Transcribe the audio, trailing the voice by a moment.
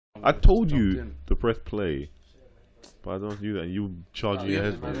I told you to press play, but I don't do that. And you charging your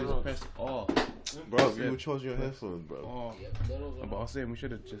headphones. Press R. Bro, you were charging your headphones, bro. Oh. But I was saying we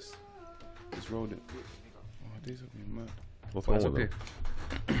should have just rolled it. Oh, these are being mad. What's wrong with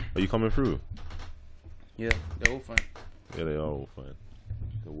them? Are you coming through? Yeah, they're all fine. Yeah, they are all fine.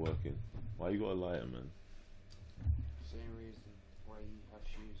 They're working. Why you got a lighter, man? Same reason why you have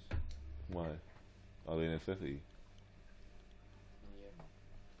shoes. Why? Are they a necessity?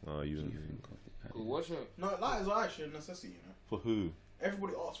 Yeah. Oh, you didn't. Cool, what's your... No, lighters are actually a necessity, you know. For who?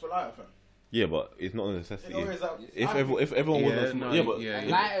 Everybody asks for lighter, fam. Yeah, but it's not a necessity. If if everyone was A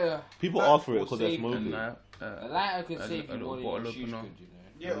lighter... people ask for it because they're save smoking. a lighter could save you more than your shoes could, you know.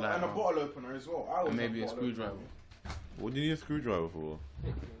 Yeah, and a bottle opener as well. And maybe a screwdriver. What do you need a screwdriver for?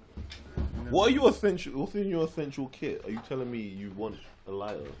 What are you essential? What's in your essential kit? Are you telling me you want a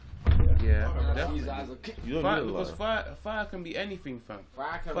lighter? Yeah, Definitely. You don't fire, need a because lighter. fire can be anything, fam.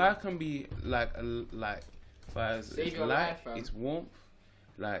 Fire Can be like fire is Save your light, life, fam. it's warmth,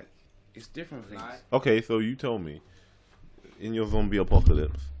 like it's different things. Okay, so you tell me, in your zombie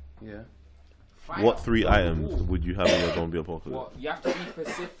apocalypse, Yeah. Fire. what 3 items would you have in your zombie apocalypse? Well, you have to be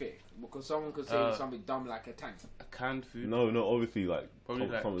specific because someone could say something dumb like a tank. A canned food. No, obviously like Probably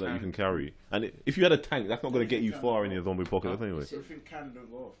like something that you tank. can carry. And if you had a tank, that's not going to get you far in your zombie apocalypse anyway. Everything can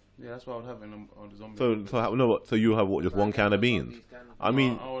don't go off. Yeah, that's what I would have on the zombie. So you have what? Just one can of beans? I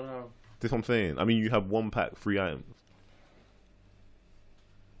mean, I would have that's what I'm saying. I mean, you have one pack, 3 items.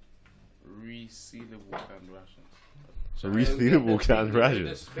 resealable canned rations. A resealable canned ration.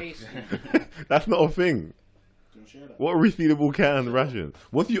 That's not a thing. What resealable canned ration?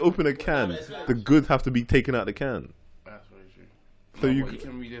 Once you open a can, the goods have to be taken out the can. That's very true. So No, you but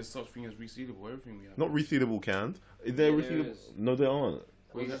can read there's such thing as resealable. Everything we have. not resealable cans. Is there Yeah, there resealable? is. No, there aren't.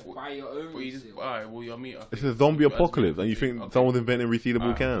 Well, you just buy your own Well, you just reseal. buy. Well, I mean, It's a zombie apocalypse, and you think someone's inventing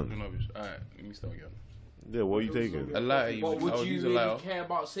resealable cans? Alright, let me start again. Yeah, what are you taking? A lighter. But I would would you use a really lighter. care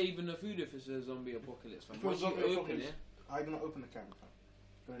about saving the food if it's a zombie apocalypse? Fam? If Once it's you zombie open apocalypse, it, I'm gonna open the can, fam.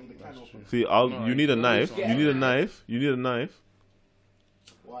 Gonna need a can open. See, No, you need a you knife. always You need a get- knife. You need a knife.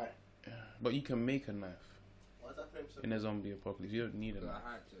 Why? But you can make a knife Why is that flame so? in a zombie apocalypse. You don't need a I knife.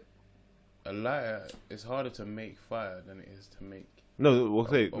 had to. A lighter is harder to make fire than it is to make No, we'll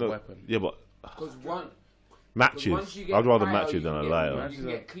say a no. weapon. Yeah, but Because once matches. you get I'd rather fire, matches you than a can get- lighter. You can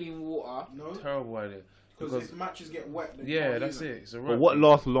get clean water. No, Terrible idea. because if matches get wet, then you Yeah, can't that's use it. It's a But wrap. what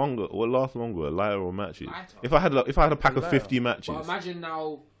lasts longer? What lasts longer, a lighter or matches? Lighter. If I had a pack of Lighter. 50 matches, But imagine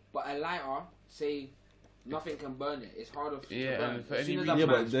now, but a lighter, say, nothing can burn it. It's harder to Yeah, burn. and for As any soon as reason- that yeah,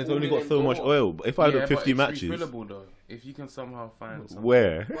 but match, there's all only of got them so go much off. oil. But if I had Yeah, 50 but matches, it's refillable though. If you can somehow find something.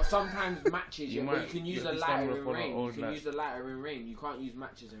 where? But sometimes matches, You yeah, but might- you can use you a have to lighter stumble in upon an rain. You old can light. use the lighter in rain. You can't use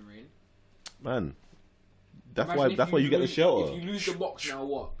matches in rain. Man, that's Imagine why if you get the lose- shelter. If you lose the box now,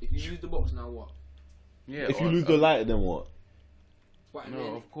 what? If you lose the box now, what? Yeah. If you or- lose the lighter, then what? But No,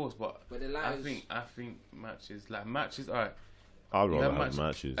 then, of course, but but the I lighters. think matches alright. I'd You rather have have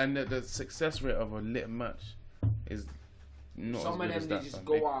matches. And the success rate of a lit match is not Some as of good as them, they that. just fam.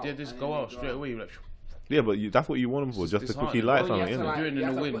 go out They just and go then out they straight go away. You're like, Yeah, but that's what you want them for, It's just to just quickly disheartening. light Oh, you something, have to innit? do it in you the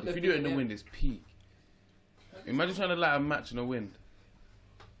have to wind. put the If you do it in thing the in wind, it's peak. Imagine trying to light a match in the wind.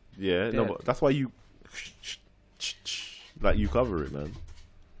 Yeah, no, Dead. but that's why you like you cover it, man.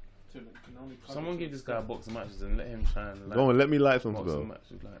 Someone give this guy a box of matches and let him try and light Go on, let me light a some box go. of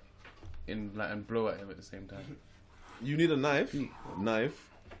matches and blow at him at the same time. You need a knife. Knife.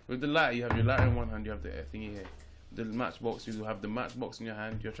 With the lighter, you have your lighter in one hand, you have the thingy here. The matchbox, you have the matchbox in your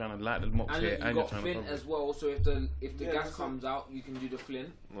hand. You're trying to light the box And here, then and you you're got trying to flint cover as it. well. So if the Yeah, gas that's comes out, you can do the flint.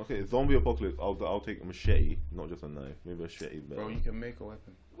 Okay, zombie apocalypse. I'll take a machete, not just a knife. Maybe a machete is better. Bro, you can make a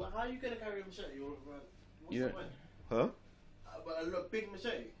weapon. Well, how are you gonna carry a machete? What's Yeah. the point? Huh? But a big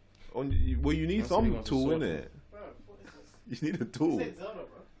machete. Well, you need That's what he some wants, a tool sword. in it. Bro, what is this? You need a tool. This ain't Zelda, bro.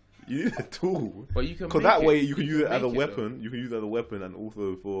 You need a tool. But you can Because make that it. way you can use it make as a though. weapon. You can use it as a weapon and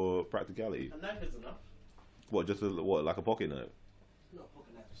also for practicality. A knife is enough. What? Just like a pocket knife, Not a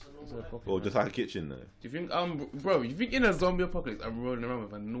pocket knife, just a It's normal a knife. pocket or knife. just like a kitchen knife. Do you think bro, you think in a zombie apocalypse I'm rolling around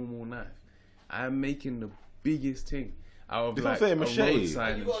with a normal knife? I'm making the biggest thing out of That's like what I'm a saying, machete. road sign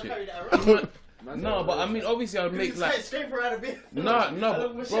You and gotta shit. carry that around. No, but I mean obviously I would make like Scrape her out of it.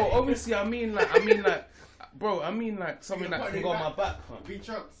 no, bro. Obviously I mean like bro. I mean like something that can go on my back, fam. Be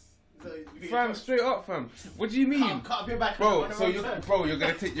trunks. So you get Fam, trunks. straight up, fam. What do you mean, Cut up your back. bro? on So the you're wrong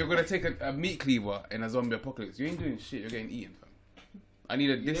side. you're gonna take a meat cleaver in a zombie apocalypse. You ain't doing shit. You're getting eaten, fam. I need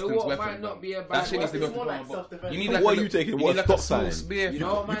a You know distance what weapon. might not fam. be a bad That shit needs to go It's more to like self-defense. You need So like what a are you taking? You What, need like stop a small sign? spear. You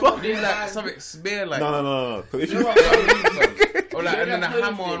know what You might got not be a like bad. something spear like. No. 'Cause if You you know what might not be- Hold Or like, Yeah, and then a that's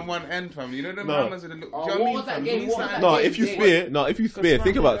hammer crazy. on one end, fam. You know them No. hammers with the look. Oh, Do you know what what was that I mean, game? fam? What was that No, game? if you spear,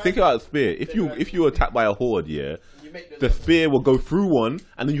 think about a spear. If you attack by a horde, yeah, You make the spear will go through one,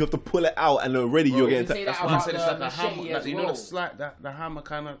 and then you have to pull it out, and already you're getting. Say That's that why I about said it's the like a hammer. machete Like, as you know well. the slide, that the hammer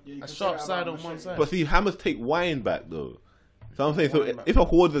kind of Yeah, you a can say sharp that side about on one machete. side. But see, hammers take wind back though. So I'm saying, so Wind back. if a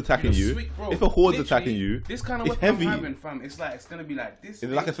horde's attacking You you, know, sweet, bro. if a horde's Literally, attacking you, this kind of it's weapon heavy. I'm having, fam. It's like it's gonna be like this. Is it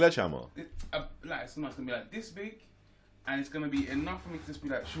like a sledgehammer? Like it's not gonna be like this big, and it's gonna be enough for me to just be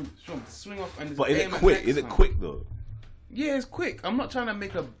like, shoom, swing off and just But is it aim at quick? next, Is it fam. quick though? Yeah, it's quick. I'm not trying to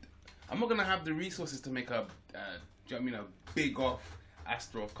make a. I'm not gonna have the resources to make a. Do you know what I mean, a big off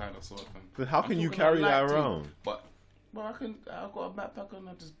Astrov kind of sword thing. Then how I'm can you talking carry a light that thing. around? But well, I've got a backpack and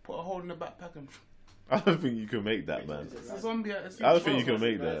I just put a hole in the backpack and. I don't think you can make that, man. It's a zombie. It's I don't think you can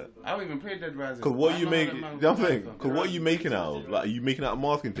make that. I don't even play Dead Rising. Cause what I are you know how making? that man I'm can saying, fight, cause what are you making out of? Like, are you making out of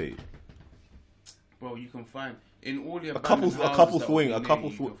masking tape? Bro, you can find in all your A couple abandoned houses swing, that will be a near couple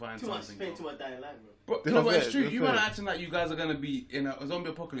you, swing. you can find too much something, pain, bro. too much dying line, bro. But, That's no, but what it's I'm true. saying, You that's man it. acting like you guys are gonna be in a zombie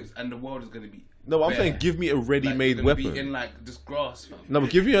apocalypse and the world is gonna be. No, I'm bare. saying, give me a Like, ready-made you're gonna be weapon. in like just grass, fam. No, but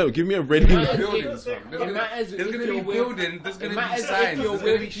give me a ready. It matters Buildings, if- fam. it There's gonna matters be if you're with- buildings. There's it gonna be matters if signs. you're There's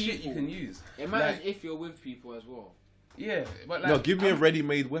gonna be with shit you people. can use. It matters Like, if you're with people as well. yeah, but like, No, give me a I'm-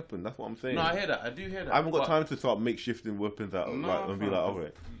 ready-made weapon. That's what I'm saying. No, I hear that. I do hear that. I haven't got but- time to start makeshifting weapons out No, like, and be fam, like,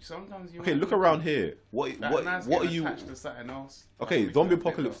 okay, Sometimes you okay, want look to- around here. What That what knives what are getting you? attached to something else. Okay, That's zombie what we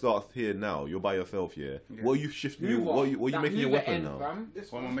apocalypse think starts here now. You're by yourself, yeah. Yeah. What are you shifting? Hoover. What are you That making your Hoover weapon end, now? fam.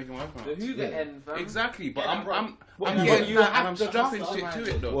 of. What am I making my weapon? The Hoover Yeah. end, fam. Exactly, but Yeah, I'm bro. What I'm Hoover? getting You that have and I'm to strapping customize shit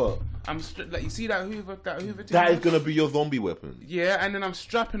to it though. What? Like you see that Hoover thing. That is gonna be your zombie weapon. Yeah, and then I'm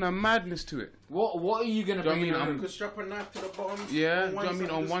strapping a madness to it. What are you gonna Do you know bring what I mean? in? You could strap a knife to the bottom. Yeah, on do you know one what I mean?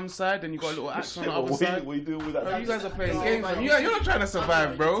 side, On just- one side, then you got a little axe on the other What side. are you doing with Bro, that? you guys are playing No, games, man, man. You're not trying to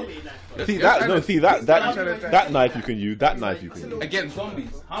survive, bro. See You're that? trying No, to- see that you're trying to- that knife you can use. That knife you can use. Against zombies.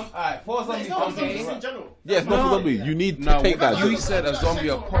 Alright, four It's zombies. not zombies. zombies in general. Yeah, it's not No. for zombies. You need to No, take that. you said a zombie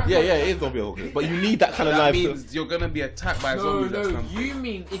apocalypse. Yeah, it is zombie apocalypse. But you need that kind of That knife. means you're gonna be attacked by No, zombies. no, or something. you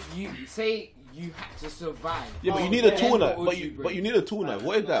mean if you say you had to survive. Yeah, but you Oh, need a then tool what knife. would But you you bring? but you need a tool knife.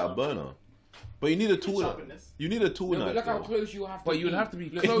 What is that? A burner. But you need a tool knife. sharpen this. You need a tool No, but knife. look how bro. close you have to But be. you'd have to be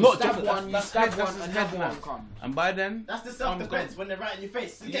Look, close. you It's not stab just- one, you that's stab head- one, that's another head one knife. comes. And by then, That's the I'm self-defense gone. when they're right in your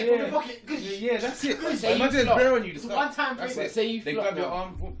face. You Yeah. get from the pocket. Yeah, that's it. But say you Imagine it's flop. bare on you. It's just one time That's thing. it. Say you They flop grab your now.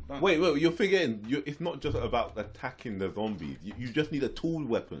 arm. whoop, done. Wait, you're forgetting. It's not just about attacking the zombies. You just need a tool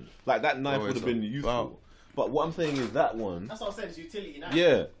weapon. Like that knife Oh, would it's have been a- useful. wow. But what I'm saying is that one. That's what I'm saying. It's utility now.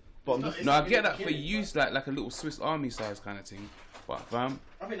 Yeah. But I'm It's just, not- No, I it's get that for killing, use, like a little Swiss Army size kind of thing. But fam,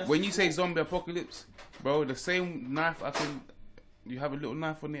 I think that's when you say zombie apocalypse, bro, the same knife I can. You have a little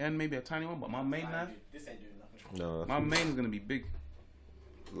knife on the end, maybe a tiny one, but my main knife, This ain't doing nothing. no. my main is gonna be big.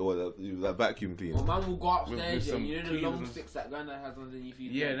 That vacuum cleaner. Well, man will go upstairs with and you know some the long tweezers. sticks that Gunner has underneath you.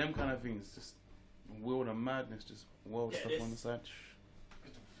 Yeah, them kind of things, just world of madness, just world Yeah, stuff this- on the side.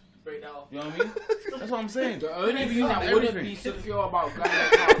 Break that off. You know what I mean? That's what I'm saying. The only thing that Everything. wouldn't be secure about Gunner's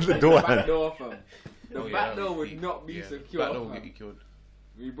house The is door the back handle. door, fam. The Oh, yeah, back that door would would not be yeah, secure. Back door will fam. get you killed.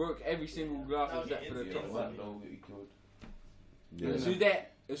 We broke every single glass That'll except get for the into top it. one. Back door will get you killed. Yeah.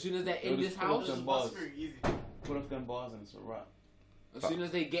 As soon as they're in They'll this just pull house, up them Bust bars. through, easy. Put off them bars and it's a wrap. as soon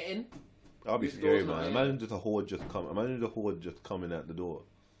as they get in, That'll be This scary, door's not man. here. Imagine just a horde just come. Imagine the horde just coming at the door,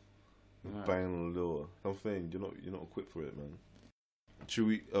 Right. banging on the door. I'm saying you're not equipped for it, man. Should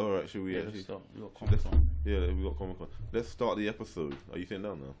we? All right. Should we? Yeah, actually, let's start. We got comments on. yeah, we got Comic Con. Let's start the episode. Are you sitting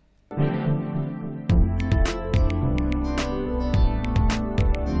down now?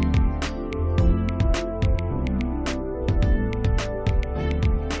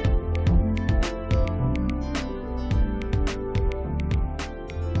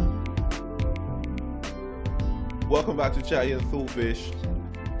 Welcome back to Chatty and Saltfish.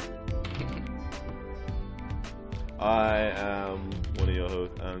 I am one of your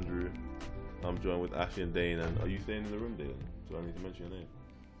hosts, Andrew. I'm joined with Ashley and Dane. And are you staying in the room, Dane? Do I need to mention your name?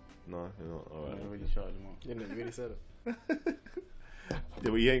 No, you're not. All right. I already shouted him out. You know, you really said it. Yeah,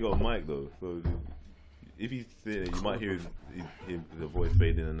 but he ain't got a mic though, so if he's sitting there, you might hear the voice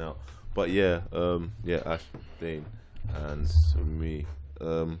fade in and out. But yeah, Ash, Dane, and me.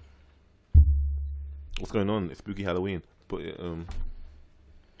 What's going on? It's spooky Halloween. But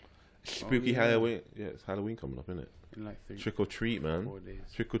spooky yeah. Halloween. Yeah, it's Halloween coming up, isn't it? In like Trick or treat, man. 4 days.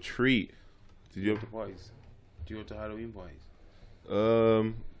 Trick or treat. Did you To parties. Do you go to Halloween parties?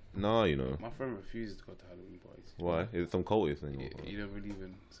 ever? Nah, you know. My friend refuses to go to Halloween parties. Why? Is it some cultist thing? You don't believe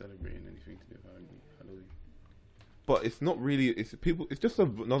in celebrating anything to do with Halloween. But it's not really. It's people. It's just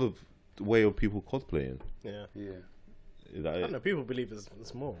another way of people cosplaying. Yeah. Yeah. Is that I it? don't know, people believe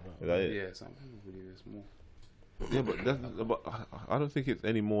it's more. Is that it? Yeah, some people believe it's more. Yeah, but I don't think it's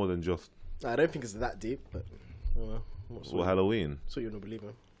any more than just I don't think it's that deep, but Halloween. that's what you want to believe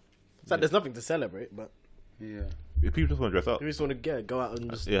in. It's like there's nothing to celebrate, but Yeah. If people just want to dress up, if you just want to go out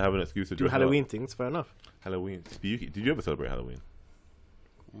and just have an excuse to do dress Halloween up. things, fair enough. Halloween. Did you ever celebrate Halloween?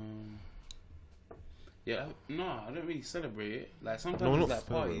 Yeah, no, I don't really celebrate it. Like sometimes No, it's not like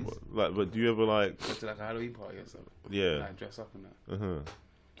parties. but do you ever like? Go to like a Halloween party or something. Yeah. Like dress up and that. Uh huh.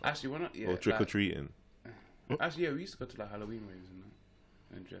 Actually, we're not. Yeah. Or trick or like, treating. Actually, yeah, we used to go to like Halloween raves and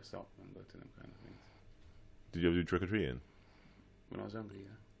that, and dress up and go to them kind of things. Did you ever do trick or treating? When I was younger,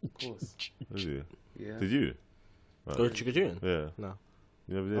 yeah. Of course. Did you? Yeah. Did you? Go trick or treating? Yeah. No,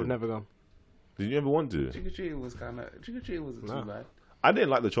 You never did. I've never gone. Did you ever want to? Trick or treating was kind of. Trick or treating wasn't No. too bad. I didn't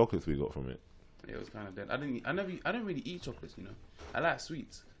like the chocolates we got from it. Yeah, it was kind of dead. I don't really eat chocolates, you know. I like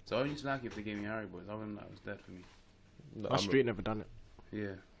sweets, so I only used to like it if they gave me Haribo's. Other than that, it was dead for me. My street never done it.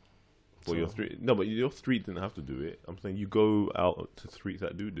 Yeah. Well, your street. No, but your street didn't have to do it. I'm saying you go out to streets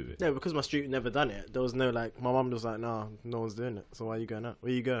that do it. No, because my street never done it. There was no like. My mum was like, "Nah, no one's doing it. So why are you going out?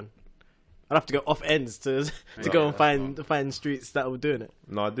 Where are you going?" I'd have to go off ends to go and find streets that were doing it.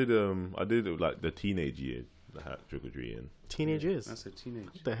 No, I did like the teenage years. I had trick or treating. Teenage years. That's a teenage.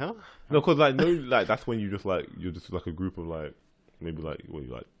 What the hell? No, because like that's when you're just like a group of like maybe like what you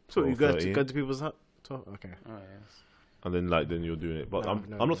like. So you 12, go 13, to people's house. Okay. Oh yes. and then you're doing it. But No, I'm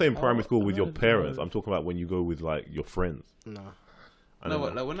no, not no. saying primary school with no, your parents. no. I'm talking about when you go with like your friends. No. And No, then,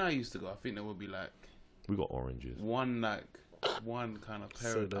 but like when I used to go, I think there would be like we got oranges. one kind of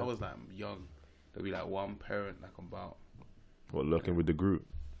parent. So I was like young. There'd be like one parent like about. What lurking with the group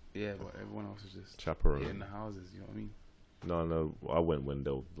Yeah, but everyone else was just chaperone. hitting the houses. You know what I mean? No, I went when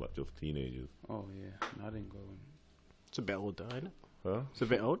they were like just teenagers. Oh yeah. No, I didn't go. It's a bit old, though, isn't it? Huh? It's a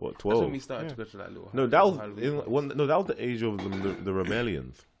bit old. What That's when 12? we started Yeah. to go to like little. No, that was Halloween parties. that was the age of the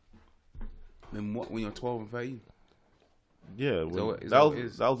rebellions. Then what? When you're 12 and 13. Yeah, Is that what- is that that was what it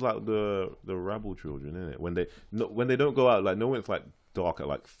is? that was like the rabble children, isn't it? When they don't go out, like no one's like dark at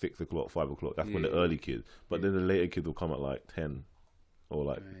like 6 o'clock, 5 o'clock. That's when the Yeah. early kids. But then the later kids will come at like 10 or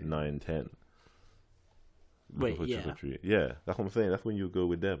like Yeah. 9, 10. Wait, Looking for trick yeah. or treat. Yeah, that's what I'm saying. That's when you go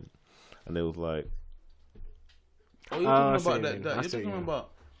with them, and they was like, Oh, you're I talking see about what you mean. that. I You're see what you talking mean.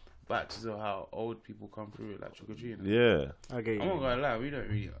 about batches of how old people come through it, like trick or treating. yeah. Okay. I'm not gonna lie, we don't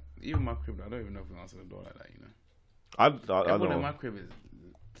really. Even my crib, I don't even know if we answer the door like that. You know, I everyone in know. my crib is.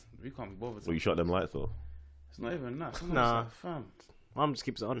 We can't be bothered. Well, you shut them lights off. It's not even that. Someone's Nah. like, fam. Mum just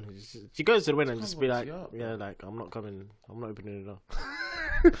keeps it on. She goes to the window and just be Come on, like, shut up, yeah, like, I'm not coming. I'm not opening the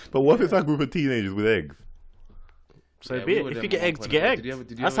door. But what if it's that group of teenagers with eggs? So Yeah, be we it. were If them you get at one eggs, you point, get though. eggs. Did you ever-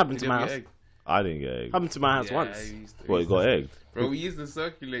 did you That's ever- happened did to you my ever house. get egg? I didn't get eggs. Happened to my house Yeah, once. I used to- Well, it got egged. Bro, we used to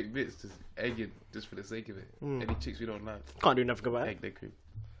circulate bits, just egging, just for the sake of it. Mm. Any chicks we don't like, Can't do nothing about it. egg their crib.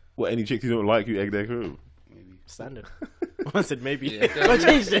 What, any chicks you don't like, you egg their crew? Maybe. Standard. I said maybe. Yeah, if I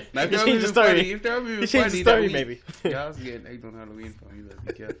changed it. Now, if You they're changed the moving funny, story. if they're moving You changed funny the that story, week, maybe. Yeah, I was getting egged on Halloween, fam. You better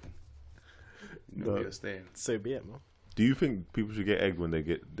be careful. You know No. you're staying. So be it, man. Do you think people should get egged when they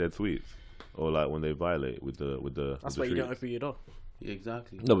get dead sweets, or like when they violate with the That's with why the you don't treats? open your door. Yeah,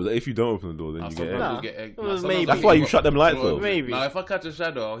 exactly. No, but if you don't open the door, then Nah, you get sometimes egged. Nah. we'll get egged. Well, Nah, sometimes maybe. That's we'll why get you shut them lights Well, off. Maybe. Now, if I catch a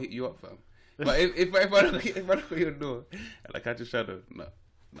shadow, I'll hit you up, fam. But if I don't hit your door and I catch a shadow,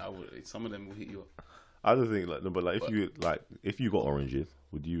 no, some of them will hit you up. I don't think like no, but if you got oranges,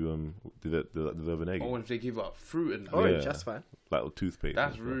 would you do that deserve an egg? Or if they give up fruit and that. Orange, Yeah. that's fine. Like with toothpaste.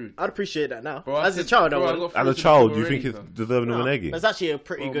 That's and stuff. rude. I'd appreciate that now. Bro, I As a said- child, bro, I I would. got As fruit a and child, sugar do you think already, it's fam. deserving of an egging? That's actually a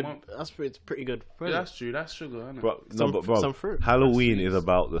pretty Bro, good. Mum- It's pretty good. Yeah, present. that's true. That's sugar, isn't it? Bro, no, Some- but bro, some fruit. Halloween That's is sweets.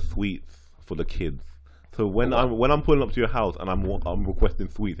 about the sweets for the kids. So when Oh, I'm pulling up to your house and I'm requesting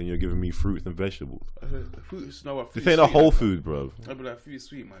sweets and you're giving me fruits and vegetables, Fruit is not what this fruit ain't a sweet, Whole like, Food, bro. I'd be like, fruit is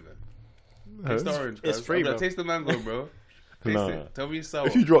sweet, my guy. Huh? Taste the orange. It's guys. free, I'd be like, bro. taste the mango, bro. Taste Nah. it. Tell me it's sour.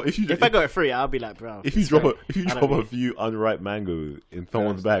 If you drop If I got it free, I'll be like, bro. if you it's drop fine. a I don't a need- few unripe mangoes in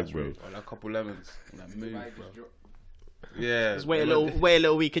someone's bag, bro. Or like a couple lemons. Like, move, Might bro. just drop. Yeah. Just wait a bro.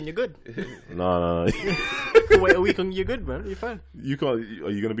 little week and you're good. No. Wait a week and you're good, man. You're fine. You can't. Are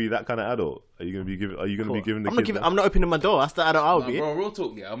you gonna be that kind of adult? Are you gonna be giving? Are you gonna be giving the I'm not kids? giving. I'm not opening my door. That's the adult I'll Nah, be. bro, real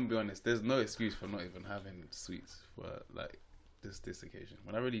talk, yeah, I'm gonna be honest. There's no excuse for not even having sweets for like this occasion.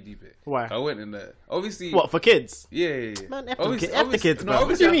 When I really deep it, Why? I went in there. Obviously, What for kids? Yeah. Man, F the Obviously- kid- F the obviously- kids, No, man.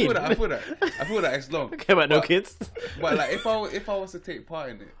 obviously, What do you I feel that it's long. Okay, about no But- kids. But like, if I was to take part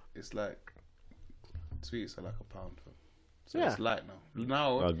in it, it's like sweets are like £1. So Yeah. it's light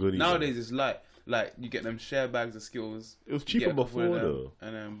now. goodies, Nowadays it's light. Like you get them share bags of Skittles. It was you cheaper get a couple of before them, though.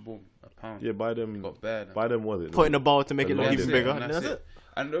 and then boom, £1. Yeah, buy them. Got bad. Buy them. Was it? Put in a bowl to make it The look longest even thing, bigger. and And that's it.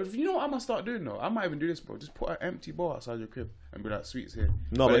 And you know what I must start doing though? I might even do this, bro. Just put an empty bowl outside your crib and be like, sweets here.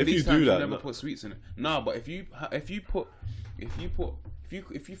 No, but at if you these do times, that, never no. put sweets in it. No, but if you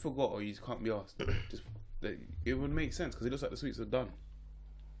forgot or you can't be asked, just it would make sense because it looks like the sweets are done.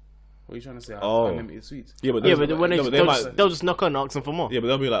 What are you trying to say? Oh. Unlimited sweets. Yeah, but Yeah, but when no, but they they'll just knock on and ask them for more. Yeah, but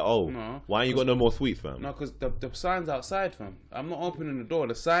they'll be like, oh, No. why ain't you got no more sweets, fam? No, because the sign's outside, fam. I'm not opening the door.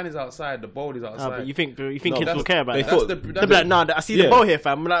 The sign is outside. The bowl is outside. But you think No, kids will that's- care about they that? thought- that's They'll be like, nah, I see Yeah. the bowl here,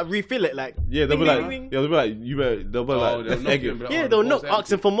 fam. Like, refill it, like. Yeah, they'll be Ding, like, ding, ding. they'll be like, you better, they'll be like, they'll let's knock egg you it. and be like, Yeah, oh, they'll the knock, bowl's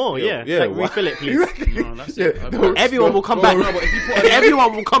asking for more. Yeah, Yeah, like why- refill it, please. No, that's Yeah, it. no, Everyone will come Bro, back. no, but if you put a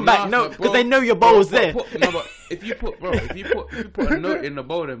Everyone will come back. Nah, No, bro, because they know your bowl's there. No, but if you put a note in the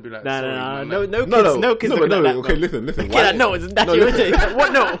bowl, then be like, Nah, sorry, nah, man, no, like- no kids but looking at that. okay, bro. listen. Okay, why- that no, that's no, your listen.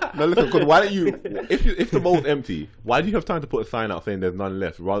 What no? No, listen, because why don't you, if the bowl's empty, why do you have time to put a sign out saying there's none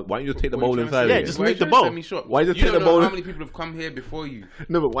left? Why don't you just take the What bowl you trying to inside say? Yeah, again? just Why make you the trying to bowl. set me short? Why just you take don't the know bowl- how many people have come here before you?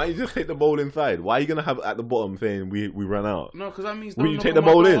 No, but why you just take the bowl inside? Why are you gonna have it at the bottom saying we ran out? No, because that means Will don't you knock take on the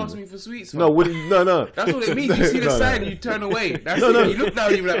my bowl door, in? ask me for sweets. No, fam. wouldn't, no. That's what it means. You see the No, sign, no. you turn away. That's No, it. no. You look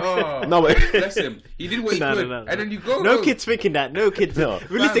down, you be like, oh, No, but bless him. He did what he No, could, no. and then you go. No home. kid's thinking that. No kid. No.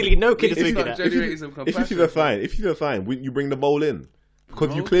 Realistically, no kid is It's thinking not that. generating some if you see compassion. the sign, wouldn't you bring the bowl in?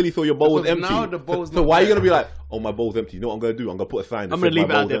 Because you No. clearly saw your bowl was Because empty. now the bowl's so not why are you there. gonna be like, oh, my bowl's empty? You know what I'm gonna do? I'm gonna put a sign. That I'm gonna says leave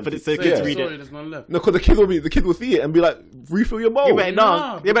my it out bowl's there for empty. the Say, kids to read sorry, it. there's none left. No, because the kid will see it and be like, refill your bowl. You better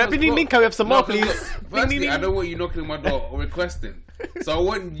Nah, no. Yeah, but because ding ding, can we have some more, 'cause please? look, Ding, Firstly, ding, I ding. don't want you knocking on my door or requesting. So I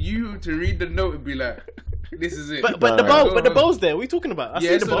want you to read the note and be like, "This is it." But Nah. the bowl's there. What are you talking about? I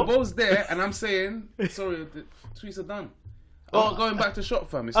yeah, see so the the bowl. bowl's there, and I'm saying, sorry, the sweets are done. I'm not going back to shop,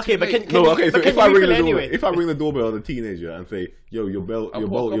 fam. It's Okay, too but late. can- No, okay. So but can if I you ring refill the it door, anyway? if I ring the doorbell on a teenager and say, "Yo, your I'll put a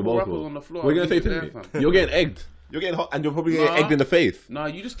bowl, couple wrappers on the floor. what are you I'll gonna say leave to it me? there, fam. You're getting egged. You're getting hot, and you're probably getting Nah. egged in the face. Nah,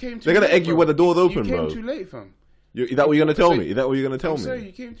 you just came too. They're gonna late, egg you bro. when the door's open, You came bro. too late, fam. Is that what you're gonna tell So- me? Is that what you're gonna tell I'm sorry, me?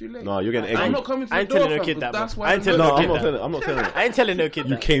 you came too late. No, you're getting egged. I'm not coming to I the ain't door, telling no fam, kid 'cause that, that's bro. why I ain't the telling No, no note- kid I'm not that. telling. I'm not telling. I ain't telling no kid You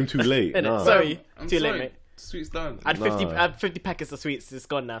that. came too late. Innit? Nah. Sorry, I'm too sorry. late, mate. Sweet's done. I had Nah. 50 packets of sweets. It's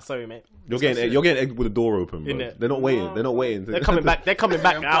gone now. Sorry, mate. You're getting egged with the door open, bro. Innit? They're not waiting. They're not waiting. They're coming back. They're coming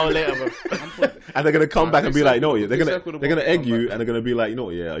back an hour later, bro. And they're gonna come back and be like, no, they're gonna Circle the egg ball, you, come back. and they're gonna be like, you know,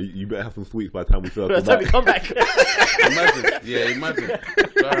 yeah, you better have some sweets by the time we circle By the time we back. come back, Imagine. Yeah, imagine.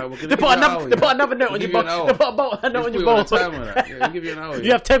 Alright, we're gonna they put another note on We'll your give you bowl. an hour. They put a note on Just your put you on a bowl. timer, like. Yeah, we'll give you an hour.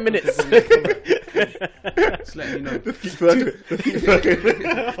 You have 10 minutes. Just letting you know. Keep circling. Keep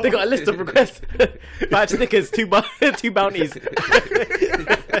circling. They got a list of requests. 5 Snickers, 2 bounties.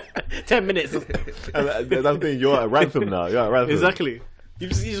 10 minutes. And that's the thing. You're at ransom now. You're at ransom. Exactly. You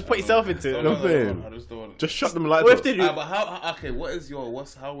just put yourself into it. know what I'm saying? I just don't want Just shut them lights What if off. they do? But how? Okay, what is your?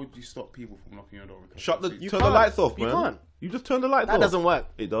 How would you stop people from knocking your door? Shut the. You Turn the can't. lights off, You man. can't. You just turn the lights That off. doesn't work.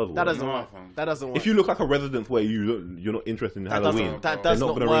 It does work. That doesn't No, work. fam. That doesn't work. If you look like a residence where you're not interested in that Halloween, doesn't, that they're does not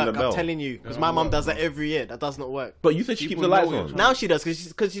not gonna ring work. the bell. I'm telling you, because It my doesn't mum work, does that man. every year. That does not work. but you said she keeps People the lights know you're on. trying- Now she does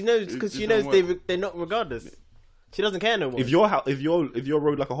because she knows It she knows don't they're not regardless. She doesn't care no more. If your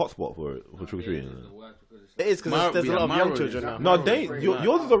road like a hotspot for trick or treating. It is because My- there's a yeah, lot of my young road children is- now. No, road they is pretty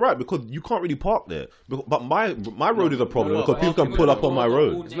yours is alright because you can't really park there. But my road is a problem No, because people can parking pull is up on my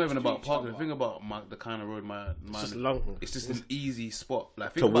road It's not even about parking. Think about the kind of road It's just long. It's just an easy spot.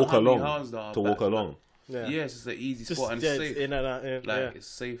 Like to think about walk how many along. houses there are To back walk to back. along. Yeah, it's just an easy Just spot and yeah, it's it's safe. in and out. Yeah, Like yeah. it's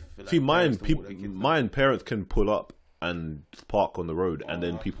safe. For, like, See, mine parents to walk their kids. mine parents can pull up and park on the road, and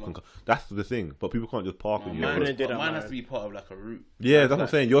then people can. That's the thing. But people can't just park on your mine road. don't do that, Mine man. has to be part of like a route. Yeah, that's what I'm Like,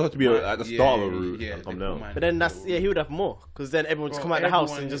 saying. Yours have to be at the yeah, start of a route yeah, and come they put down. mine But then at that's the he would have more because then everyone just Bro, come out the house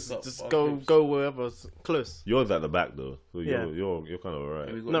everyone and hits just up go cribs. go wherever's close. Yours at the back though, so Yeah. you're kind of alright.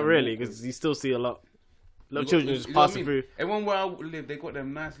 And we got Not them really walkers. because you still see a lot. You Little got- children you just know what I passing mean? through. Everyone where I live, they got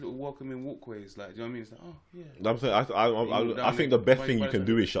them nice little welcoming walkways. Like, do you know what I mean? It's like, oh yeah. I'm saying, I think the best thing you can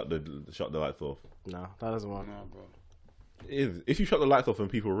do is shut the lights off. No, that doesn't work. Nah, bro. It is. If you shut the lights off and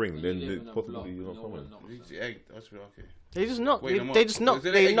people ring, then You live it's in a possibly block, you're not no coming. one knocks. You see, egg, that's real, okay. They just knock. Wait, no They more. just knock. Is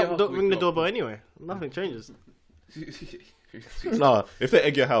it They egg knock. your Don't house ring the we doorbell anyway. Nothing changes. No, if they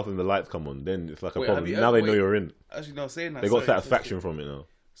egg your house and the lights come on, then it's like a Wait, problem. have you Now ever- they know wait. you're in. Actually, no, saying that. They got sorry, satisfaction from it now.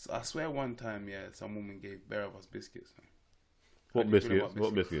 So I swear one time, yeah, some woman gave Bear of us biscuits. What How do you feel biscuits? about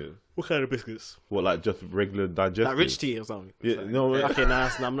What biscuits? What kind of biscuits? What, like just regular digestive? Like rich tea or something. Yeah, no. Okay, nah,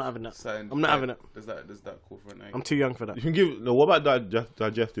 I'm not having that. Something I'm not having it. Does that call for an egg? I'm too young for that. You can give no. What about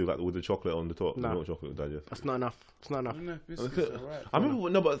digestive, like with the chocolate on the top? No. Not chocolate digestive. That's not enough. It's not I enough. don't know if biscuits are right. I remember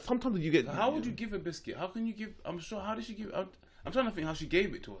no, but sometimes you get. How would you give a biscuit? How can you give? I'm sure. How did she give? I'm trying to think how she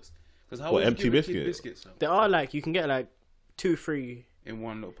gave it to us. Because how What, would you empty give a kid biscuit? biscuits? Fam? There are like you can get like 2, 3 in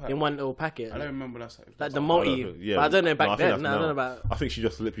one little pack. in one little packet. I don't remember that's Like the multi. Yeah, but I don't know no, back I think then. that's No, I don't know now. about. I think she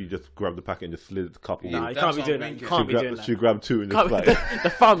just literally just grabbed the packet and just slid a couple. Yeah, Nah, you that's can't be what doing I'm that. You thinking. can't be doing She that. grabbed two and Can't just be like. the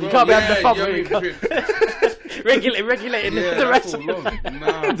thumb. You Bro, can't be having the yeah, thumb. yo, where you you can't- drip. regulating Yeah, the that's rest. all long.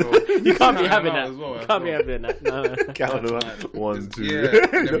 Nah, bro. You can't be Counting having out that. as well, You that's can't be wrong. having that. No. Count them That's up. mad. 1, 2. Yeah,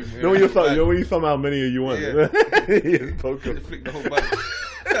 No, when when you somehow many you want. Yeah. You poke them. Flick the whole bag.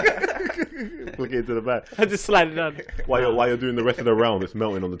 Flick it into the back. I just slide it down. While you're doing the rest of the round, it's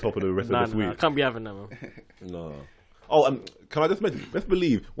melting on the top of the rest Nah, of the nah, sweet. can't be having that, man. No. Oh, can I just mention? Let's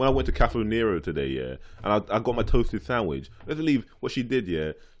believe when I went to Cafe Nero today, yeah, and I got my toasted sandwich. Let's believe what she did,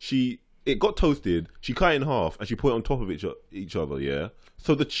 yeah. It got toasted. She cut it in half and she put it on top of each other, yeah.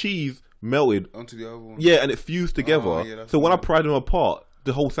 So the cheese melted, Onto the other one. yeah, and it fused together. Oh, yeah, that's so when I good. pried them apart,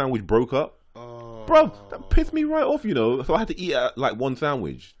 the whole sandwich broke up. Oh. Bro, that pissed me right off, you know. So I had to eat like one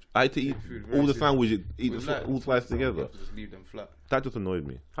sandwich. I had to eat Food, all the very sandwiches, eat With the, that, all sliced you together. have to just leave them flat. That just annoyed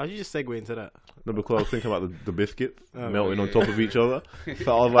me. How'd you just segue into that? No, because I was thinking about the biscuits melting yeah, on top yeah. of each other.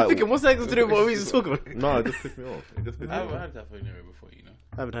 So I was like, I'm thinking, what's that got to do with what we just talking about? no, it just pissed me off. It just pissed me I haven't off. had that for Nero before, you know.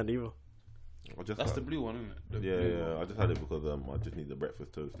 I haven't had either. I just That's had- the blue one, isn't it? The yeah, blue yeah. one. I just had it because I just need the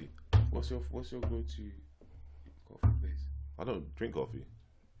breakfast toasty. What's your go-to coffee base? I don't drink coffee.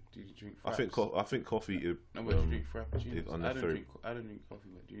 Do you drink? I think coffee is. No, but do you drink frappuccinos? it's unnecessary. I don't drink coffee,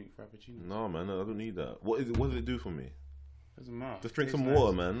 but do you drink frappuccinos? No, man, I don't need that. What does it do for me? Doesn't matter. Just drink Tastes some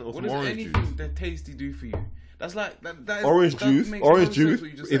water, man, or What some does orange anything juice. that tasty do for you? That's like that is, Orange that juice. makes Orange no sense juice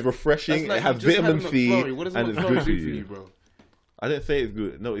what you just is said. refreshing. That's like It has you just had a vitamin C, McFlurry. What does and it's McFlurry good do for you. bro? I didn't say it's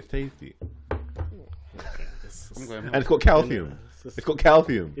good. No, it's tasty, I'm going and it's got calcium. It's got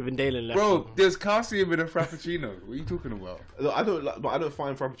calcium. Even Dalen left. Bro, there's calcium in a frappuccino. What are you talking about? Look, I don't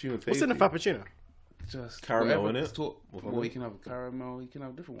find frappuccino tasty. What's in a frappuccino? Just Caramel whatever in is it? taught- Or Well, something? you can have caramel. You can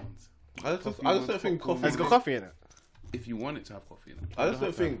have different ones. I just Coffee don't ones, think popcorn. coffee. It's got coffee in it. If you want it to have coffee in it. I just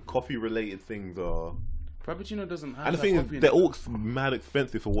don't think coffee-related things are. Frappuccino doesn't have And the to thing have is, coffee in they're it. all mad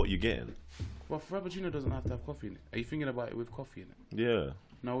expensive for what you're getting. Well, Frappuccino doesn't have to have coffee in it. Are you thinking about it with coffee in it? Yeah.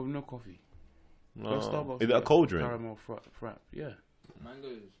 No, with no coffee. Go No. to Starbucks. Is it a get cold drink? Caramel frap. Yeah.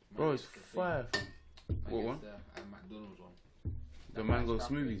 Mangoes. Bro, it's Mangoes fire. fam. I What guess one? The McDonald's one. The ice mango frappe.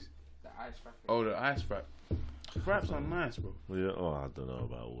 smoothies. The ice frappe. Oh, the ice frap. Fraps are nice, bro. Yeah. Oh, I don't know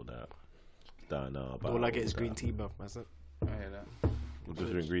about all that. Don't know about. All I get is that. green tea, bro. That's it. I hear that. We'll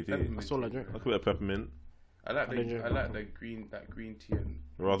just drink green tea. Peppermint That's all I tea, drink. I could put a peppermint, I like I don't drink the green tea and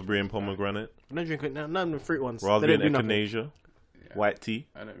raspberry and pomegranate, I don't drink it. None of the fruit ones. raspberry They and don't do nothing. echinacea, yeah, white tea.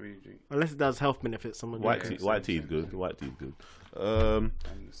 I don't really drink. Unless it does health benefits. Someone White drink tea. it. White tea is same, good. same. White tea is good. I'm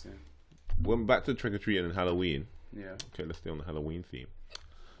the same. Went back to trick or treating and Halloween. Yeah. Okay, let's stay on the Halloween theme.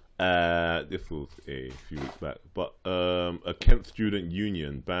 This was a few weeks back, but a Kent student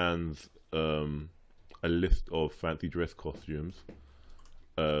union bans a list of fancy dress costumes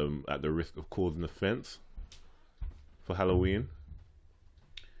at the risk of causing offence for Halloween.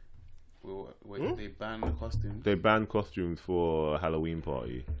 Well, wait, they ban the costumes. They ban costumes for a Halloween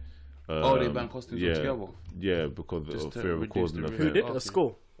party. They ban costumes yeah, altogether. Yeah, because Just of to fear of reduce causing the offence. risk. Who did? Okay. A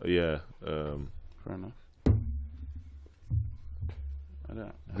school. Yeah. Fair enough. I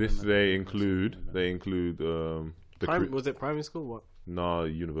don't This know. they include the Was it primary school? What? no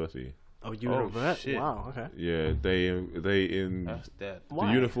university. Oh, university. shit. Wow. Okay. Yeah, they in That's dead. the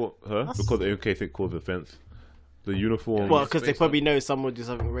Why? uniform, That's- because in case it causes offence. The uniform. Well, because they based probably know someone would do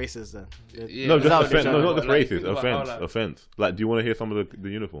something racist then. Yeah, no, that's just how offence. they No, do not it. just Like, racist. think about Offence. how, like, Offence. Like, do you want to hear some of the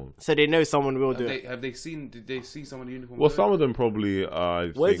uniforms? So they know someone will do it. Have they seen? Did they see some of the uniforms? Well, some of them probably. I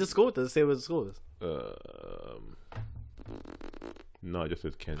What is think, the school? Does it say what the school is? No, it just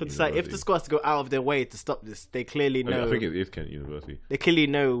says Kent. Because like, if the school has to go out of their way to stop this, they clearly know. I think it is Kent University. They clearly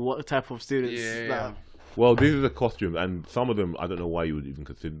know what type of students. Yeah, like, yeah. Well, this is a costume, and some of them I don't know why you would even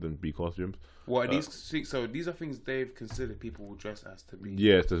consider them to be costumes. What are these? So these are things they've considered people will dress as to be.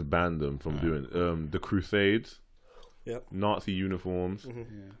 Yeah, it's just ban them from doing the Crusades, Yep. Nazi uniforms, Yeah.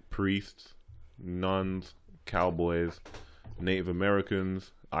 priests, nuns, cowboys, Native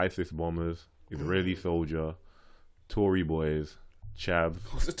Americans, ISIS bombers, Israeli soldier, Tory boys, chavs.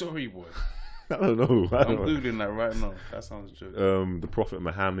 What's a Tory boy? I don't know. I I'm don't know. googling that right now. That sounds true. The Prophet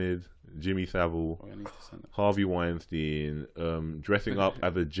Muhammad, Jimmy Savile, Oh, I need to send it. Harvey Weinstein, dressing up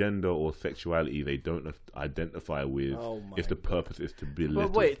as a gender or sexuality they don't identify with, Oh my if the purpose is to belittle.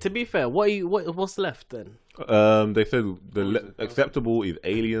 But wait, to be fair, what's left then? They said acceptable is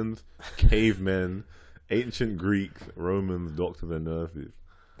aliens, cavemen, ancient Greeks, Romans, doctors, and nurses.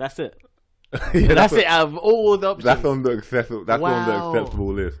 That's it. Yeah, That's it out of all the options. That's on the acceptable. That's on the Wow.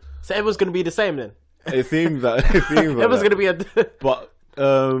 acceptable list. So everyone's gonna be the same then. It seems that. It seems like Everyone's that. gonna be a. But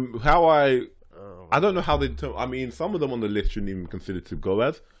how I I don't know how they. I mean, some of them on the list shouldn't even consider to go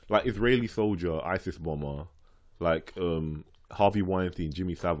as like Israeli soldier, ISIS bomber, like Harvey Weinstein,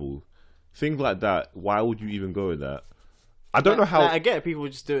 Jimmy Savile, things like that. Why would you even go with that? I don't know how. Like, I get it, people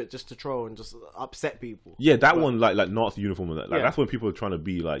just do it just to troll and just upset people. Yeah, that one like Nazi uniform and that. Like Yeah. that's when people are trying to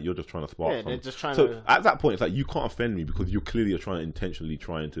be like you're just trying to spark. Yeah, something. they're just trying so to. at that point, it's like you can't offend me because you clearly are trying to intentionally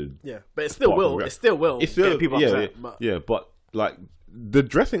trying to. Yeah, but it still Spark will. a rep. It still will. It's still get people upset. But yeah, but like the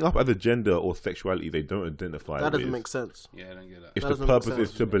dressing up as a gender or sexuality they don't identify. that doesn't with. make sense. Yeah, I don't get that. If That the doesn't make purpose is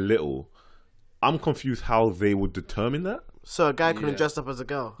sense. to belittle, I'm confused how they would determine that. So a guy couldn't Yeah. dress up as a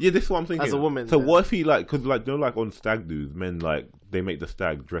girl. Yeah, this is what I'm thinking. As a woman, So yeah. what if he like, because like, you know, like on stag do's, men like they make the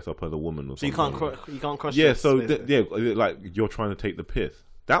stag dress up as a woman or So you something. can't cross. Yeah, dress, so basically. yeah, like you're trying to take the piss.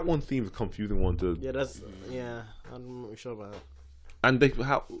 That one seems a confusing one to. Yeah, that's I'm not really sure about that. And they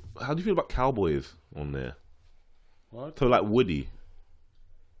how do you feel about cowboys on there? What? So like Woody.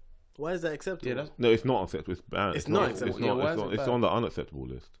 Why is that acceptable? Yeah, that's No, it's not acceptable. It's banned. It's not acceptable. It's Yeah, not. why It's, is not, it it's banned? on the unacceptable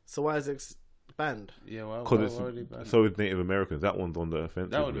list So why is it banned? yeah. Why because would they ban it's it? so is Native Americans. That one's on the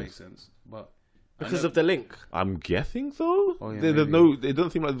offensive That would make list. sense, but I Because know- of the link. I'm guessing so. Oh, yeah, There's maybe. no. It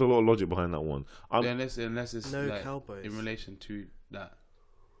doesn't seem like there's a lot of logic behind that one. unless it's No like, cowboys. in relation to that,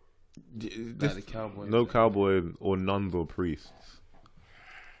 This- the cowboy. no cowboy or nuns or priests.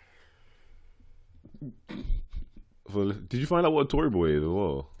 So, did you find out what a Tory boy is as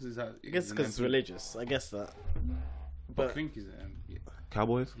well? Is that, I guess because it's religious. I guess that. I But think he's yeah.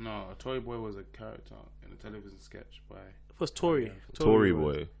 Cowboys? No, a Tory boy was a character in a television sketch by it was Tory. Tory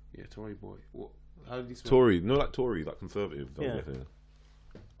boy. yeah Tory boy. What? How did he spell? Tory. No, like Tory, like conservative. I'm Yeah. guessing.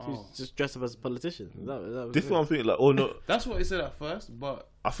 He's Oh. just dressed up as a politician. That was This is it. what I'm thinking. Like, oh no, That's what it said at first, but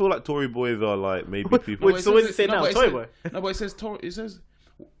I feel like Tory boys are like maybe people. Wait, it so what says does it say now? but it Tory says- boy? No, but it says Tory. It says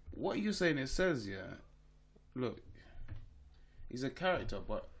what are you saying? It says yeah. Look, he's a character,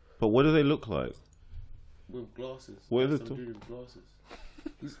 but But what do they look like? with glasses. What is Has it to to- do with glasses.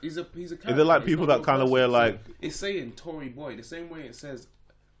 He's a character. Is it like He's people not that got kind of wear glasses. like? It's saying Tory boy the same way it says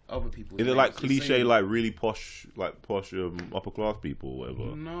other people. Is it like cliche, like really posh, upper class people, or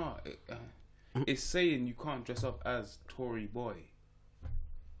whatever? No, it's saying you can't dress up as Tory boy.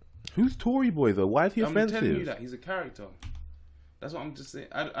 Who's Tory boy though? Why is he I'm telling you offensive? that he's a character. That's what I'm just saying.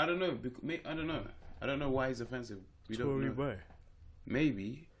 I don't know. I don't know. I don't know why he's offensive. We don't know. boy.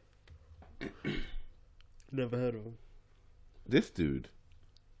 Maybe. Never heard of him. This dude,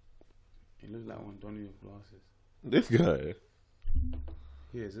 He looks like one Donnie with glasses. this guy.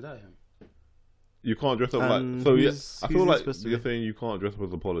 Yeah, is it that him? You can't dress up And like. So yeah, who's- I who's feel he like supposed to you're be? saying you can't dress up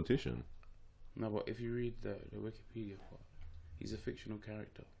as a politician. No, but if you read the Wikipedia part, he's a fictional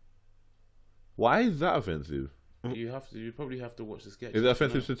character. Why is that offensive? You probably have to watch the sketch. Is it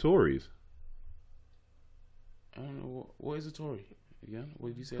offensive to Tories? I don't know what is a Tory again. What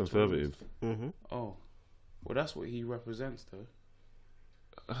did you say? a Tory is? Conservatives. Mm-hmm. Oh, well, that's what he represents, though.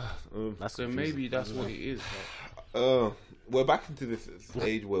 That's So confusing. maybe that's what it is. Like, We're back into this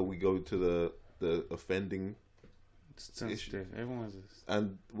age where we go to the offending, it's sensitive. Everyone's this.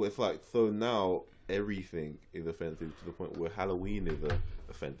 and it's like so now everything is offensive to the point where Halloween is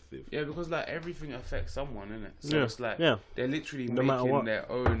offensive. Yeah, because like everything affects someone, innit? So Yeah. it's like Yeah. they're literally No matter making what. their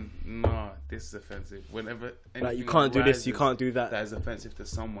own. Nah, this is offensive. Whenever Like anything you can't do this, you arises can't do that. that is offensive to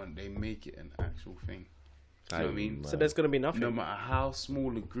someone, they make it an actual thing. Do you know what I mean? So there's gonna be nothing. No matter how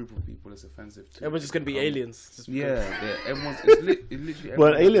small a group of people is offensive to, Everyone's just gonna be it becomes- aliens. Just Yeah, everyone's. It's literally. Well,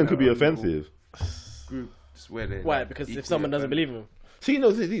 an everyone's alien in could be their own little offensive. Group, just where they. Why? like, Because if equally someone doesn't offended. believe him. See,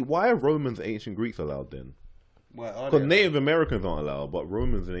 no, see, why are Romans and ancient Greeks allowed then? Why are Because they? Native Americans aren't allowed, but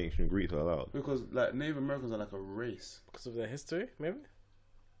Romans and ancient Greeks are allowed. Because like Native Americans are like a race. Because of their history, maybe?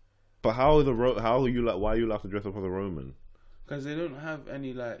 But how is how are you like? Why are you allowed to dress up as a Roman? Because they don't have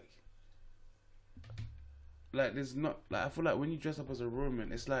any like there's not like I feel like when you dress up as a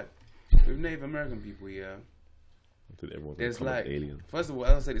Roman, it's like with Native American people, yeah. Did everyone There's come up like aliens? first of all,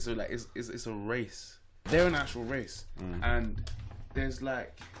 as I said, it's a race. They're an actual race, and there's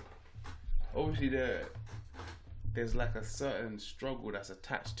like obviously there's like a certain struggle that's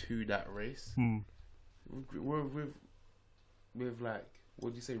attached to that race. With like what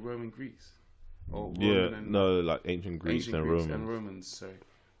do you say, Roman Greeks? Or Yeah, Roman and- no, like ancient Greeks ancient and Greeks Romans. and Romans. Sorry.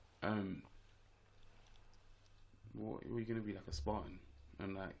 What are you gonna be, like a Spartan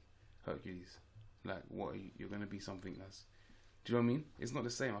and like Hercules? Like what are you? You're gonna be something that's. Do you know what I mean? It's not the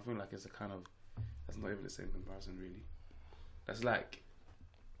same. I feel like it's a kind of. That's not even the same comparison, really. That's like.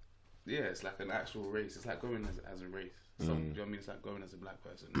 Yeah, it's like an actual race. It's like going as a race. So, do you know what I mean? It's like going as a black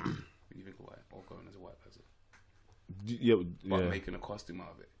person. When you think about it, or going as a white person, but Yeah, making a costume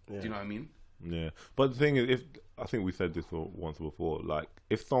out of it. Yeah. Do you know what I mean? yeah. But the thing is, if I think we said this once before, like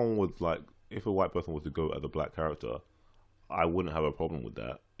if someone was like if a white person was to go as a black character, I wouldn't have a problem with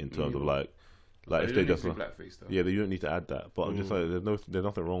that in terms of like if they just blackface though. yeah, you don't need to add that. But I'm just like there's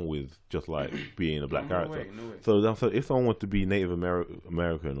nothing wrong with just like being a black character. No way. So if someone wants to be Native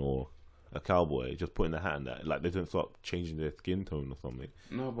American or a cowboy, just putting a hat in that, like they don't start changing their skin tone or something.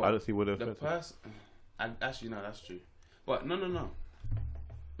 No, but I don't see what the person. Actually, no, that's true. But no,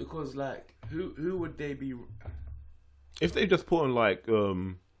 because like who would they be? If they just put on like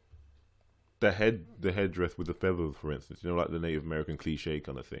the headdress with the feathers, for instance, like the Native American cliche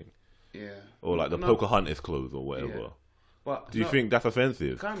kind of thing. Yeah. Or like the Pocahontas clothes or whatever. Yeah. But do you think that's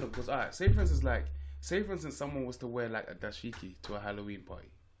offensive? Kind of, because alright, say for instance, someone was to wear like a dashiki to a Halloween party.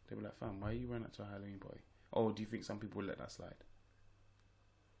 They'd be like, fam, why are you wearing that to a Halloween party? Oh, do you think some people would let that slide?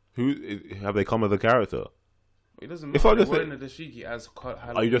 Have they come as a character? It doesn't If matter. I They're just wearing a dashiki as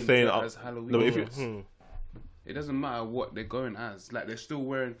Halloween. Are you just saying as Halloween? No, but if it doesn't matter what they're going as. Like they're still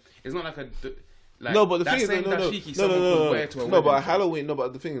wearing. It's not like a. Like, no, but the that thing is, same dashiki someone could wear to a no, wedding. but Halloween. No,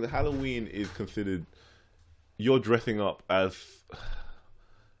 but the thing is, Halloween is considered. You're dressing up as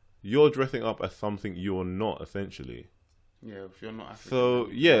something you're not, essentially. Yeah, if you're not African. So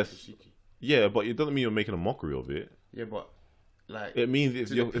then yes, dashiki. yeah, but it doesn't mean you're making a mockery of it. Yeah, but like It means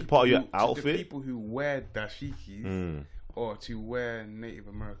it's to the part of your people outfit. To the people who wear dashikis Mm. or to wear Native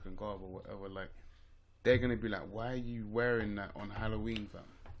American garb or whatever, like they're gonna be like, "Why are you wearing that on Halloween, fam?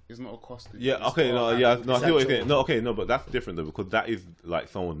 It's not a costume." Yeah, It's okay, not no, a yeah, Halloween no, I see what you're saying. costume. No, okay, no, but that's different though, because that is like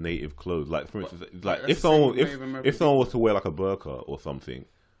someone's native clothes. Like, for instance, like that's if the same someone with Native American if someone was people. to wear like a burqa or something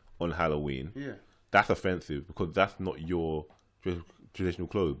on Halloween, Yeah, that's offensive because that's not your traditional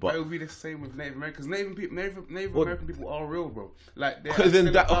clothes. but it But would be the same with Native Americans. Native What- American people are real, bro. Like they're okay, then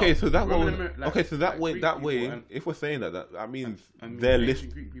still that about okay, so that Roman one, Amer- like- okay, so that like way, Greek that people way, and- if we're saying that means I mean, their ancient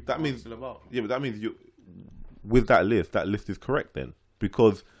list. Greek people That are means still about. yeah, but that means you with that list is correct then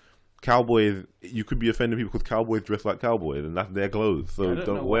because. Cowboys, you could be offending people because cowboys dress like cowboys and that's their clothes, so I don't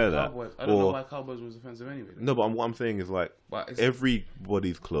don't know wear why that. Cowboys, I don't know why Cowboys was offensive anyway. Though. No, but what I'm saying is like But it's,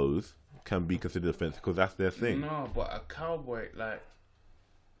 everybody's clothes can be considered offensive because that's their thing. No, but a cowboy, like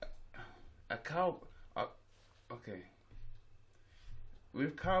okay.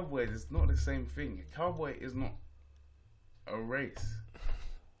 With cowboys, it's not the same thing. A cowboy is not a race.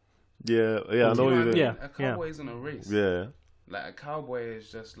 Yeah, I know Do you what you're I mean? saying. A cowboy isn't a race. Yeah, Like a cowboy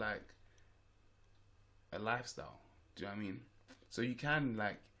is just like a lifestyle. Do you know what I mean? So you can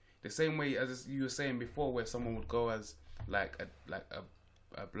like the same way as you were saying before, where someone would go as like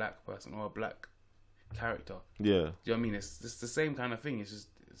a black person or a black character. yeah, Do you know what I mean? It's the same kind of thing. It's just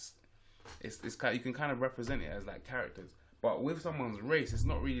it's kind, you can kind of represent it as like characters. But with someone's race, it's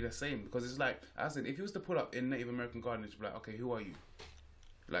not really the same because it's like I said, if you was to put up in Native American Garden, it's like, okay, who are you?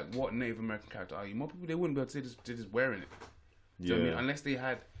 Like, what Native American character are you? More people, they wouldn't be able to say they're just wearing it. Do you know what I mean? Unless they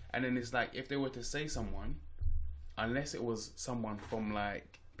had, and then it's like if they were to say someone, unless it was someone from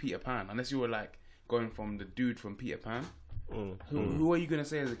like Peter Pan, unless you were like going from the dude from Peter Pan, who are you gonna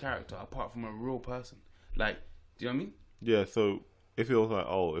say as a character apart from a real person? Like, do you know what I mean? yeah. So if it was like,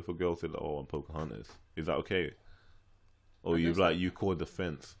 oh, if a girl said, "Oh, I'm Pocahontas," is that okay? Or you like you call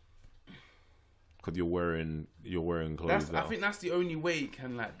defense because you're wearing clothes. I think that's the only way it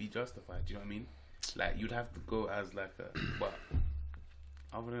can like be justified. Do you know what I mean? Like you'd have to go as like a, but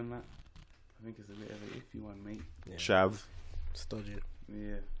other than that, I think it's a bit of an iffy one, mate. Yeah. Shavs. Stodgy.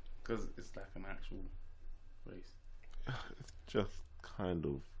 Yeah, because it's like an actual race. Just kind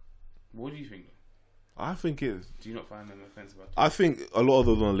of. What do you think? I think it's. Do you not find them offensive at all? I think a lot of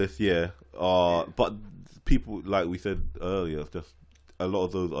those on the list, yeah, are. But people, like we said earlier, just a lot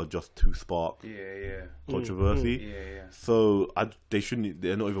of those are just to spark Yeah. controversy. Yeah. So they shouldn't.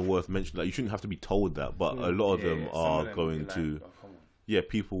 They're not even worth mentioning. Like you shouldn't have to be told that. But a lot of them Some are of them going would be to. like, oh, come on. Yeah,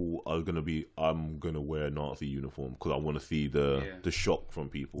 people are gonna be. I'm gonna wear a Nazi uniform because I want to see the shock from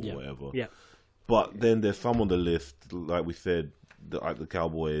people, Yeah. whatever. Yeah. But then there's some on the list, like we said, like the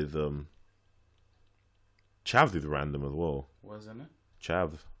Cowboys. Chavs is random as well. Wasn't it?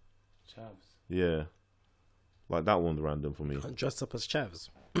 Chavs, Chavs. yeah, like that one's random for me. Dressed up as chavs.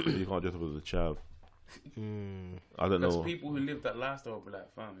 You can't dress up as a chav. I don't There's know. people who live that lifestyle will be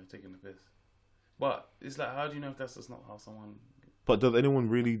like, fam, you're taking the piss. But it's like, how do you know if that's just not how someone... But does anyone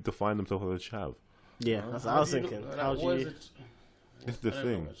really define themselves as a chav? Yeah, that's what I was thinking. How do you? It's the I don't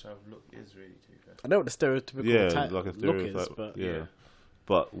thing. know what a chav look is really, to be fair. I know what the stereotypical Yeah, like a look stereotype. is, but yeah.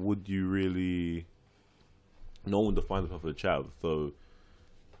 But would you really? No one defines themselves as a chav. So,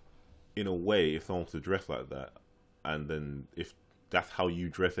 in a way, if someone wants to dress like that, and then if that's how you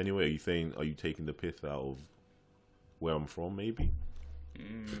dress anyway, are you taking the piss out of where I'm from? Maybe.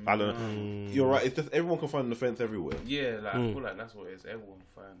 I don't know. You're right. It's just everyone can find an offense everywhere. Yeah, like I feel like that's what it is. Everyone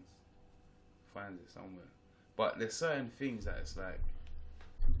finds finds it somewhere. But there's certain things that it's like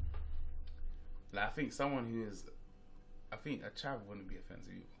I think someone who is, I think a chav wouldn't be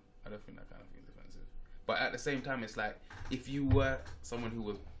offensive either. I don't think that kind of thing is offensive. But at the same time, it's like if you were someone who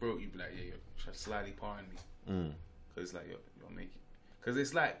was broke, you'd be like, yeah, you're slightly parring me, because it's like you're making. Because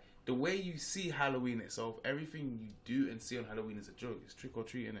it's like the way you see Halloween itself, everything you do and see on Halloween is a joke. It's trick or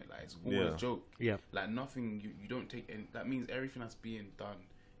treat, innit? Like it's all a joke. Yeah. Like nothing you don't take, and that means everything that's being done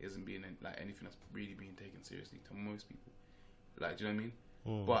isn't being like anything that's really being taken seriously to most people. Like, do you know what I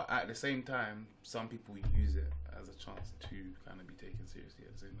mean? But at the same time, some people use it as a chance to kind of be taken seriously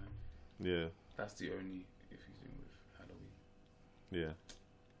at the same time. Yeah. That's the only iffy thing with Halloween. Yeah.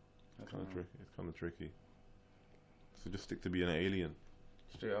 It's kind of tricky. It's kind of tricky. So just stick to being an alien.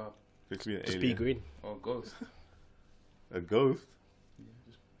 Straight up. Stick to being an Just alien. be green. Or ghost. A ghost? Yeah,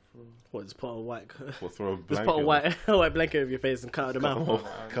 just throw. What? Just put a white. Or throw a Just blanket put a on. white white blanket over your face and cut out the mouth.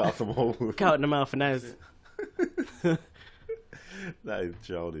 Cut out some holes. Cut out the mouth and eyes. That is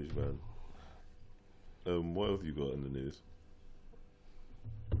childish, man. What else you got in the news?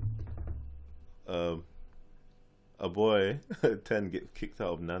 A boy, 10, gets kicked out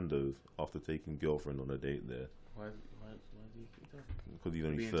of Nando's after taking girlfriend on a date there. Why do you keep that? Because he's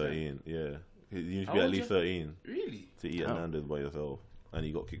only Being 13. Yeah. You need to How be at old least you? 13 Really? to eat at Oh. Nando's by yourself. And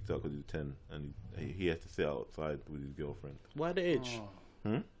he got kicked out because he was 10. And he has to sit outside with his girlfriend. Why the age?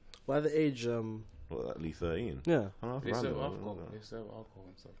 Oh. Why the age? Well, at least 13. Yeah. Oh, that's They serve random, alcohol. isn't it? They serve alcohol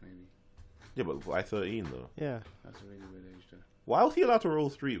and stuff. Maybe Yeah, but why 13 though? Yeah. that's a really weird age. Though. Why was he allowed to roll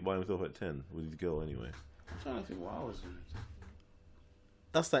street by himself at 10 with his girl anyway? I'm trying to think what I was doing.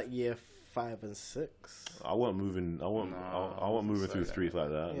 That's like year 5 and 6. I wasn't moving. I wasn't. Nah, I wasn't moving so through the that- streets like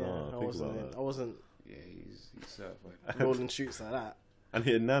that. Yeah, No, I think wasn't. about that. I wasn't Yeah, he's certified. rolling shoots like that. And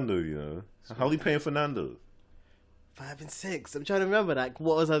hitting Nando's, you know. How's he paying for Nando's? 5 and 6. I'm trying to remember. Like,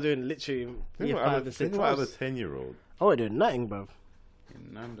 what was I doing? Literally, year 5 and 6. Think about as a 10-year-old. I wasn't doing nothing, bro.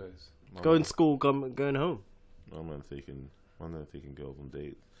 In Nando's. Going to school, going home. My man taking girls on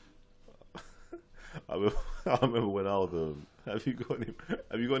dates. I remember when I was. Have you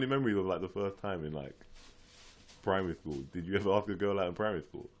got any memories of like the first time in like primary school? Did you ever ask a girl out in primary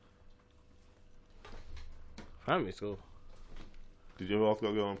school? Primary school. Did you ever ask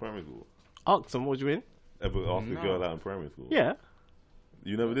a girl in primary school? Ask them, what do you mean? Ever ask No. a girl out in primary school? Yeah.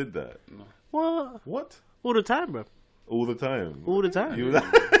 You never did that. No. What? What? All the time, bro. All the time. All the time. You were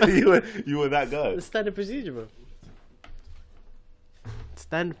that, you were that guy. It's standard procedure, bro.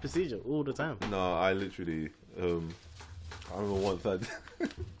 Standard procedure all the time. No, I literally. I remember once I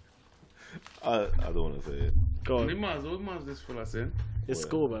don't want to say it. Go We on. might as well just fill us in. It's What?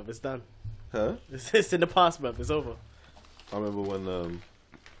 school, bro. It's done. Huh? It's in the past, bro. It's over. I remember when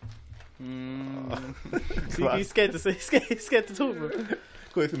See, he's scared to say, scared to talk, bro.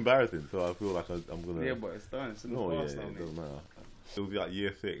 Cause it's embarrassing, so I feel like I'm gonna. Yeah, but it's done. It's in the No, yeah, past now, it mate. doesn't matter. It was like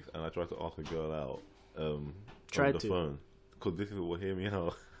year 6, and I tried to ask a girl out. Tried on the to. phone. Cause this is what hear me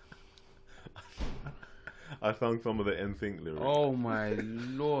out. I sung some of the NSYNC lyrics. Oh my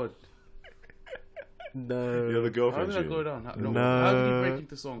lord! No. You know the How girlfriend did I tune? go down? No. How did you break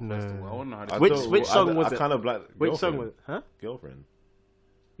into song first of No. all? I want to know how. I To Which- don't- which song I, was I it? kind of black. Which song Girlfriend. was it? Huh? Girlfriend.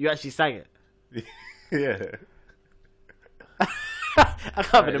 You actually sang it. Yeah. I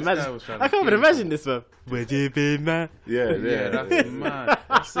can't even This guy imagine. was trying I to can't even kill imagine this, bro. Would you be man? Yeah, Yeah, that's mad.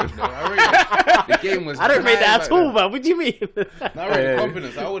 That's sick, though. I rate the game was. I don't rate that high at all, back bro. What do you mean? then. I rate Hey.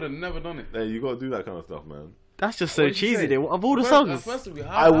 confidence. I would have never done it. Hey, you gotta do that kind of stuff, man. That's just so What did you cheesy. say? Then of all the First- songs. First of all,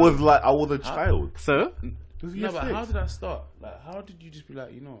 I was a child. So It was No, year but 6. how did I start? Like, how did you just be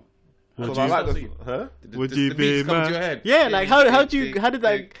like, you know? How Because did I you like start the, singing? huh? would the you beat be just come to man? your head. Yeah, like how did you Ding, how did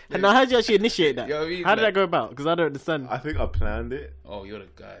that ding, ding. now how did you actually initiate that? You know what I mean? How did Like- that go about? Because I don't understand. I think I planned it, Oh, you're the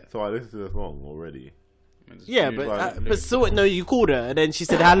guy. so I listened to the song already. Man, just Yeah, tune but right in. but so no, you called her and then she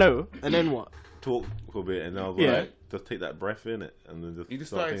said hello and then what? Talk a bit, and I was Yeah. like, just take that breath in it, and then You just just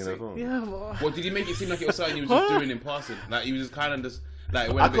start started singing that song. Yeah, What did he make it seem like it was something he was just Huh? doing in passing? Like he was just kind of just like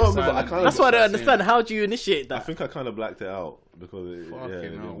when I a bit can't remember, silent, I can't he that's just why I don't started understand. saying, How do you initiate I that? think I kind of blacked it out because it, Fucking yeah, it hell.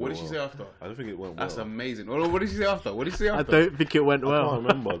 didn't What go did she say well. after? I don't think it went well. That's amazing. Oh, what did she say after? What did she say I after? don't think it went I can't well.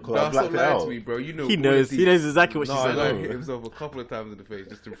 remember because I Nah, stop blacked it lying out. to me, bro. You know He all knows. the He knows exactly what No, she I He said. know. like hit himself a couple of times in the face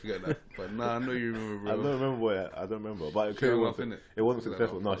just to forget that. But nah, I know you remember, I bro. don't remember what I don't remember, but She it hung wasn't, up, innit? it wasn't She was like,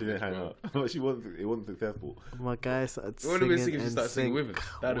 successful. oh, No, fuck she didn't this, hang bro. up. But it wasn't successful. My guy started It would have been singing singing if she and started singing with him.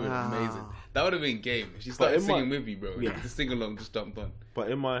 That would have been Wow. amazing. That would have been game. If she started in my- singing with you, bro. Yeah. The sing along just jumped on. But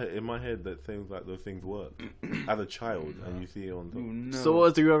in my head, that things like those things work as a child, and you see it on top. No. So what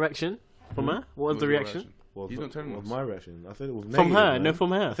was the reaction from her? What was the your reaction Well, He's not telling what us. was my reaction? I said it was negative, from her? man. No,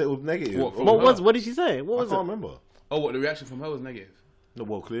 from I her. said it was negative. What, from What her? was? What did she say? What I was can't it? remember. Oh, what the reaction from her was negative. No,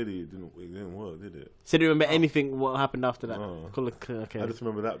 well, clearly it didn't work, did it? So do you remember anything? What happened after that? No. Okay, I just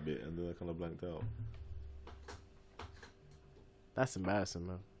remember that bit, and then I kind of blanked out. that's embarrassing,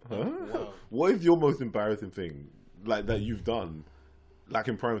 man. Huh? Wow. What is your most embarrassing thing, like that you've done, like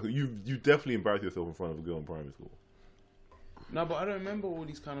in primary school? You definitely embarrassed yourself in front of a girl in primary school. No, but I don't remember all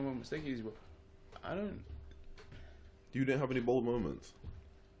these kind of moments. Take it easy, bro. I don't. You didn't have any bold moments.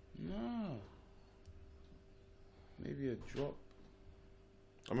 No. Maybe a drop.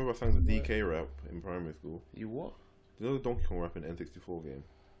 I remember I sang the DK rap in primary school. You what? You know the Donkey Kong rap in the N64 game?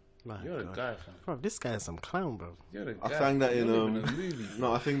 My You're the God. guy, fam. Bro, this guy's some clown, bro. You're the I guy. sang that in You're living a movie.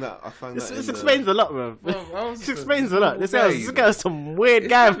 No, I sang that This in explains a lot, bro. Bro, I was This just explains a lot. This normal guy's some weird It's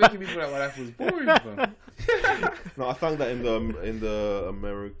guy, just man. making me feel like my life was boring, fam. No, I sang that in the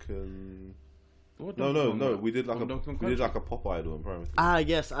American. What No, Donkey Kong, no. bro? We did like From a Donkey Kong we did Country? like a pop idol in primary school. Ah,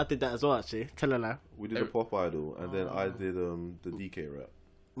 yes, I did that as well, actually. Tell her now. We did a pop idol, and then I did the DK rap.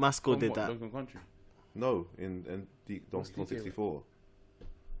 My school From did what, that. Donkey Kong Country. No, in What's Donkey Kong DK rap? 64.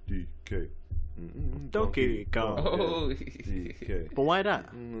 DK. Donkey Kong. Oh. DK. But why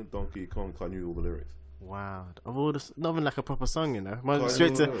that? Donkey Kong. I knew all the lyrics. Wow. Of all this, not even like a proper song, you know. Quite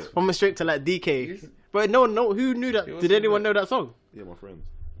Straight a to, lot. went straight to like DK. But no, who knew that? It was Did anyone good. know that song? Yeah, my friends.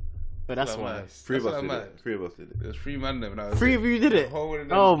 But that's Like, why. man, Three of that's us what did I'm it. at. Three of us did it. There's 3 man there. And I was Three like, of you did it. the whole of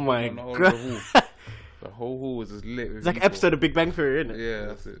them Oh was my on the whole of God. the hall. The whole hall was just lit with It's like people. episode of Big Bang Theory, isn't it? Yeah,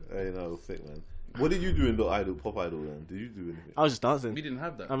 that's it. Hey, no, sick man. What did you do in the pop idol then? Did you do anything? I was just dancing. We didn't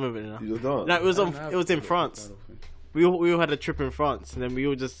have that. I remember it now. You just danced? No, it was I on. didn't have It was in the France. kind of thing. We all had a trip in France, and then we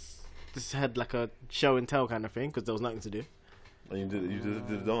all just had like a show and tell kind of thing because there was nothing to do. And you just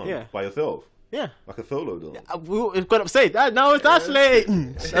did a dance Yeah. by yourself, Yeah. like a solo dance. We got upset. No, it's Ashley.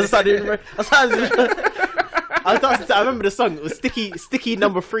 I started. I remember the song. It was Sticky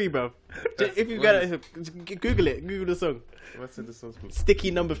Number 3, bro. If you got it, Google it. Google the song. What's in the song called?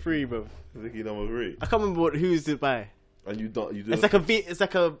 Sticky Number 3, bro. Sticky number 3. I can't remember who's it by. And you did. It's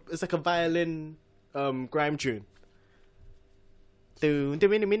like a violin grime tune. It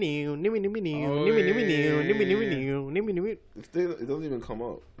doesn't even come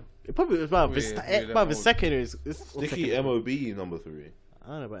up. It probably was about Weird, weird, about the that second. It's Sticky MOB number 3. I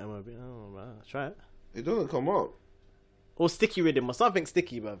don't know about MOB. I don't know about that. Try it. It doesn't come up. Or Sticky Rhythm or something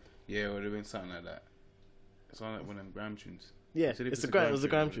sticky, bro. Yeah, it would have been something like that. It's on like one of them gram tunes. Yeah, So if it's a grime. It was a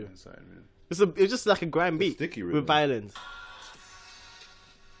grime it tune. would've been something really- It was just like a grime beat Sticky with rhythm. violins.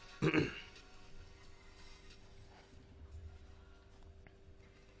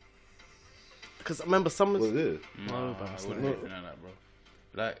 Because I remember What someone's. it is? Nah, No, but I it's wouldn't not. have anything like that, bro.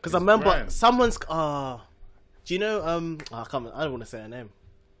 Like, Because I it's remember grime. someone's. Do you know? I can't. I don't want to say her name.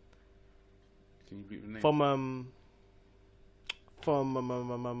 Can you bleep the name?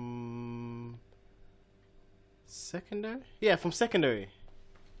 From secondary. Yeah, from secondary.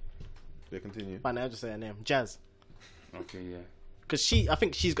 Yeah, continue. Fine, I'll just say her name. Jazz. Okay, yeah. Because I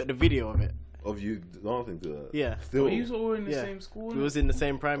think she's got the video of it. Of you dancing to that. Yeah. Still. But you all in the Yeah. same school. We innit? was in the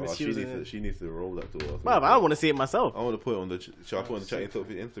same primary. Oh, she was she needs to roll that to us. Well, I don't want to see it myself. I want to put it on the. Shall I put it on the chat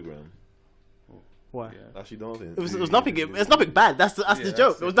Instagram? Why? Yeah. Actually dancing. It was nothing. It's nothing bad. That's the Yeah, joke.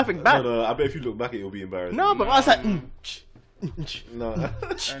 that's It was it. nothing bad. No, I bet if you look back, it will be embarrassing. No, but I was like, No.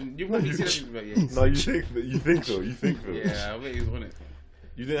 And you probably see that, but yeah. No, you think so. You think so. Yeah, I bet he was on it.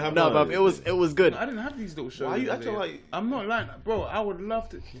 You didn't have no, that? but it was good. I didn't have these little shows. Why are you over acting there. like- I'm not lying, bro. I would love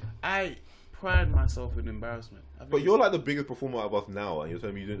to. I pride myself in embarrassment. I think But you're like the biggest performer out of us now, and you're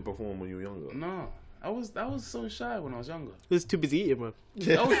telling me you didn't perform when you were younger. no. I was so shy when I was younger. He was too busy eating, bro.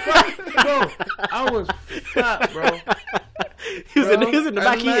 I was fat, bro. I was fat, bro. He was Bro, in the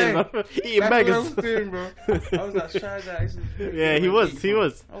back I'm eating, lying. bro. Eating That's what I burgers. was doing, bro. I was that shy guy. Yeah, he was. He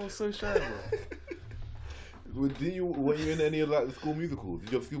was. I was so shy, bro. Were you in any of like the school musicals?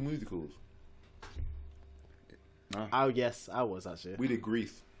 Did you have school musicals? Oh yes, I was actually. We did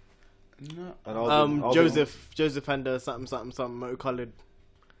Grease. No. And I was Joseph and the something multicolored.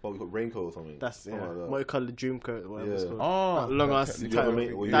 we got Raincoat or something. That's Something like that. multicolored dream coat, whatever it's Yeah. called. Oh, Long ass Did you have a title.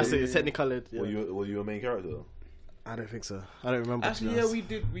 main- were you- That's yeah, it. It's technicolored. Yeah. Were you a main character? I don't think so. I don't remember. to be actually,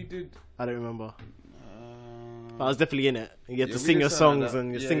 yeah, honest. we did. I don't remember. But I was definitely in it. You get Yeah, to we sing did your something like songs that.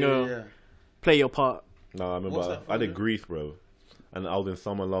 and you Yeah, sing yeah. play your part. No, I What's remember. that I did from? Grease, bro. And I was in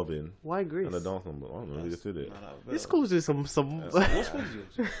Summer Loving Why Greece? and the dance number. I don't know. We just did it. This schools is some. What's called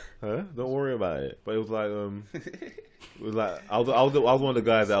yours? Huh? Don't worry about it. But it was like it was like I was one of the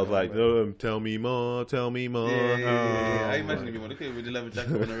guys that was like, tell me more, tell me more. Yeah. I Oh, imagine my- him. Look at him with the leather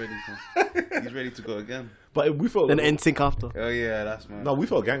jacket on already. So he's ready to go again. But we felt then NSYNC after. Oh yeah, that's man. no, we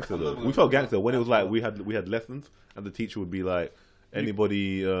felt gangster though. We felt gangster when it was like we had lessons and the teacher would be like,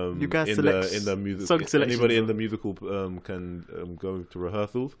 anybody guys in select the music song selections anybody in or- the musical can go to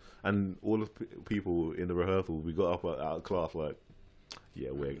rehearsals, and all the people in the rehearsal, we got up out of class like, yeah,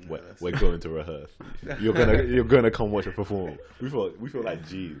 we're going to rehearse. You're gonna come watch a perform. We felt like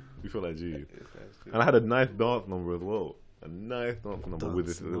G. And I had a nice dance number as well. A nice dance number with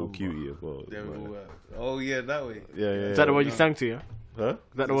this little cutie as well. There we Like, go. Oh yeah, that way. yeah. Is that the one you sang to? Yeah. Huh?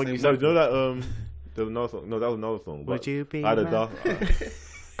 Is that the one you No, sang you know to? that there was another song. No, that was another song. Would But you be I had a my- dance.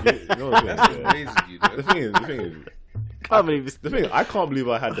 You know what I'm saying? Amazing, you know? The thing is, Can't believe it's, the thing is, I can't believe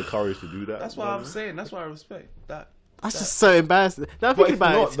I had the courage to do that. That's why I'm saying. That's why I respect that. that's just so embarrassing. Now But thinking it's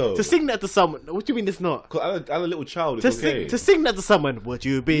about not, it, though. to sing that to someone. What do you mean it's not? Cause as a little child, To it's okay. sing that to someone. Would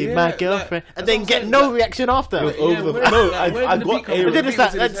you be Yeah, my like, girlfriend? that's and then what I'm get saying, no like- reaction after. It was over the where- no. like, where I did the got beat come a from? But then it's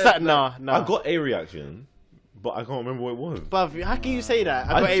like, Beat was in that's his like, head, nah. I got a reaction, but I can't remember what it was. Bruv, how can you say that? I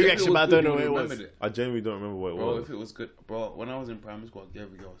got If a it reaction, was but I good, don't know you what it would was. remember I genuinely don't remember what it Bro, was. if it was good, bro. When I was in primary school, I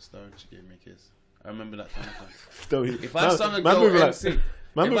gave a girl a stone. She gave me a kiss. I remember that kind of thing. Still, If I sung a man girl moving like, MC, man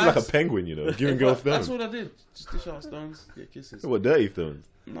if moving I like a s- penguin, you know, giving girls That's stones. what I did. Just dish out stones, get kisses. What dirty stones?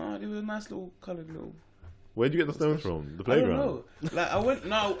 No, they were nice little coloured little. Where'd you get the stones from? The I don't playground. know. Like I went.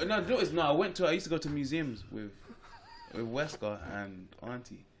 No. You know what it is? No, I went to. I used to go to museums with Wesker and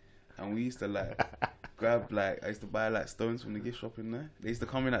Auntie, and we used to like grab like. I used to buy like stones from the gift shop in there. They used to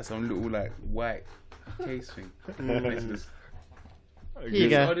come in at some little like white case thing. And they used to just- Here you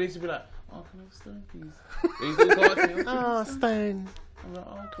go. Oh, they used to be like, "Oh, can I have a stone, please?" They used to go out to me, Oh, stone. I'm like,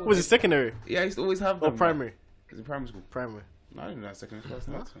 "Oh, cool." Was it secondary Yeah, I used to always have or them. primary? Is it primary school? Primary. No, I didn't know that secondary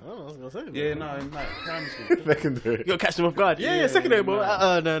school. That's not. Oh, I was gonna say. Yeah, no, in like primary school. Secondary. You gotta catch them off guard. Yeah, secondary, bro.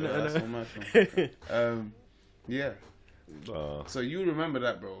 No. That's all mad, man. Yeah. So you remember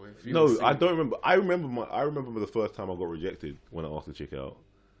that, bro? If you No, was I singing- don't remember. I remember the first time I got rejected when I asked the chick out.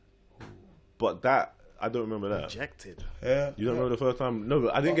 But that I don't remember that. Rejected. Yeah. You don't remember the first time? No,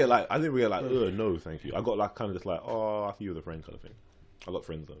 but I didn't get like no, thank you. I got like kind of just like, oh, I see you as a friend kind of thing. I got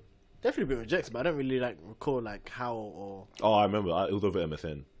friends though. Definitely been rejected, but I don't really like recall like how or. Oh, I remember. It was over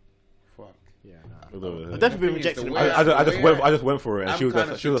MSN. Fuck. Yeah, It was over I've MSN. definitely been The thing is, rejected. the in way my- I just went for it, and I'm she was kind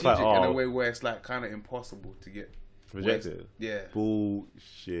like, of she was like, strategic in a oh, way where it's like kind of impossible to get rejected. Yeah.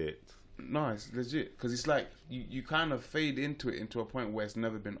 Bullshit. No, it's legit because it's like you kind of fade into it into a point where it's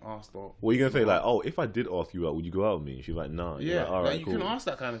never been asked or. What are you gonna say? Like, oh, if I did ask you out, would you go out with me? She's like, nah. You're Yeah, like, all like, right, you cool. can ask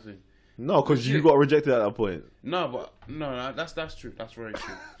that kind of thing. No, because you Legit. got rejected at that point. No, but no, that's true. That's very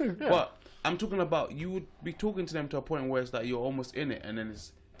true. But I'm talking about you would be talking to them to a point where it's like you're almost in it, and then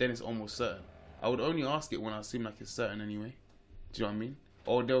it's almost certain. I would only ask it when I seem like it's certain anyway. Do you know what I mean?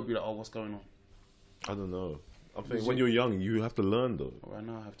 Or they'll be like, "Oh, what's going on?" I don't know. I'm saying when you're young, you have to learn though. Right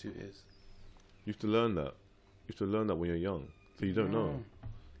now, I have 2 ears. You have to learn that. You have to learn that when you're young, so you don't know.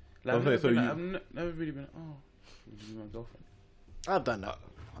 Like, I'm saying, so I've never really been. Oh, would you be my girlfriend? I've done that.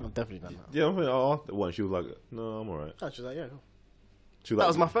 I've definitely done that. Yeah, I'm saying I asked her once. She was like, "No, I'm alright." Oh, she was like, yeah, cool. She That like,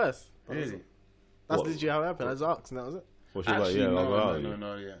 was my first. Really? That's What? literally how it happened. I just asked, and that was it. Well, she was like, "Yeah, I'll go out with you."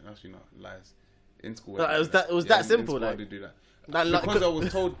 no, yeah, actually not. Lies. In school, No, I it was did that- it was Yeah, that in simple, school, I like- did do that. That, like, Because I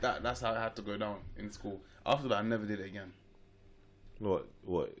was told that that's how it had to go down in school. After that, I never did it again. What?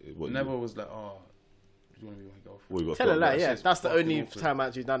 Never was like, oh, do you want to be my girlfriend? What, you got tell her stopped? that, That yeah. shit's That's the fucking only awkward. time I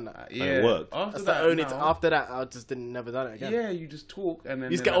actually done that. Yeah. it worked. After That's that, the only. no. After that, I just didn't never done it again. Yeah, you just talk and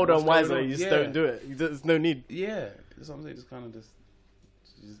then You just they're get older like, and "What's wiser. going You on?" just Yeah. don't do it. There's no need. Yeah, that's what I'm saying. Just kind of just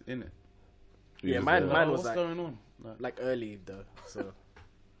in it. You Yeah, just mine go, was what's like- going on? Like early though. So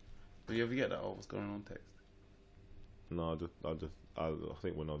Do you ever get that? Oh, what's going on? Text. No, I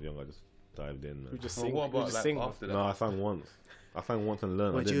think when I was young, I just dived in. we Man. just Well, sing. what We about just like sing. after that? No, I sang once. I sang once and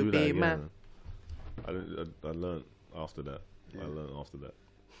learned. Would I didn't you do that be again. man? I learned after that. Yeah. I learned after that.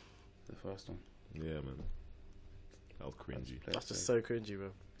 The first one. Yeah, man. That was cringy. That's just so cringy, bro.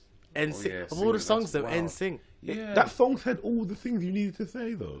 NSYNC. yeah, Of all the singing, songs that's though, wild. NSYNC. Yeah. That song said all the things you needed to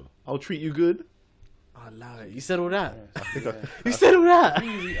say, though. I'll treat you good. Oh, allow it. You said all that. Yeah. You said all that.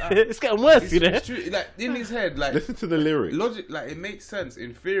 Really, It's getting worse, It's, you know. it's true. Like in his head, like Listen to the lyrics. logic, like it makes sense.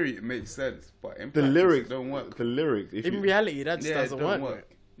 In theory, it makes sense, but in The practice, lyrics it don't work. The lyrics. If In you, reality, that just Yeah, it doesn't don't work. work.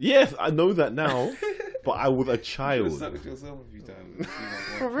 yes, I know that now, but I was a You should child. suck it yourself a few times.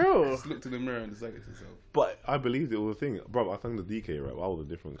 For real. Just look to the mirror and suck it yourself. But I believed it was a thing, bro. I sang the DK rap. I was a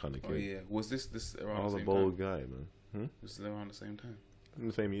different kind of kid. Oh yeah, was this I around was the a same bold time? guy, man. Was this around the same time? In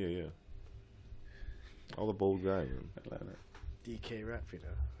the same year, yeah. I was a bold guy, man. I like that. DK rap, you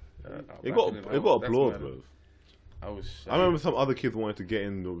know. It got applause, bro. I was. I remember some other kids wanted to get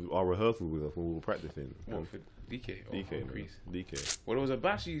in our rehearsals with us when we were practicing. What, for DK? Or DK, man. Greece? DK. Well, there was a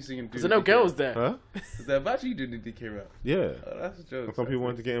batch you singing. Was there no girls there? Huh? Was there a batch you doing the DK rap? Yeah. Oh, that's a joke. Some people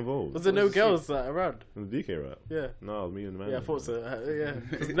wanted to get involved. Was there no girls around? In the DK rap. Yeah. No, it was me and the man. Yeah, I thought so.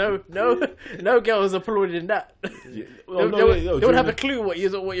 Yeah. 'Cause no girls applauding that. Yeah. They would have a clue what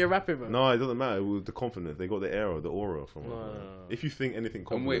you're rapping about. No, it doesn't matter. It was the confidence. They got the aura from it. No. If you think anything And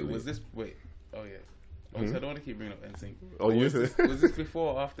confidently. wait, was this? Wait. Oh yeah. Oh, so I don't want to keep bringing up NSYNC. Oh, Or you was said- this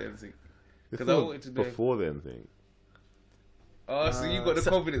before or after NSYNC? Because I wanted to do. before the thing. Oh, so you got the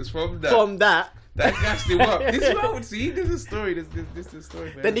confidence from that. From that, That gassed him up. This is what see. This is a story. This is a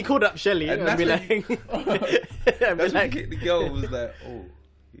story. then he called up Shelly And and be that's like, when and be That's like, when the girl was like, "Oh,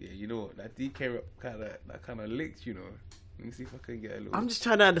 yeah, you know what? That DK rap kind of licked, you know." Let me see if I can get a little. I'm just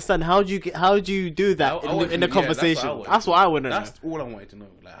trying to understand how do you do that I wanted in to- the yeah, conversation? That's what I want to know. That's all I wanted to know.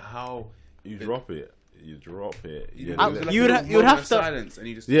 Like how You drop it. You drop it. you Yeah, I- do the- like you a would little ha- you would moment have of to- silence, and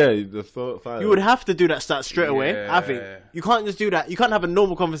you just yeah, the thought. You would have to do that start straight away. I think Yeah. you can't just do that. You can't have a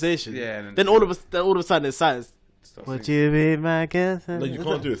normal conversation. Yeah, and Then all of a sudden it's silence. start Would singing. you be my guest? No, you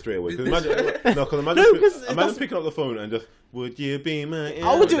can't do it straight away. Cause imagine, imagine, 'cause because imagine that's- picking up the phone and just, would you be my?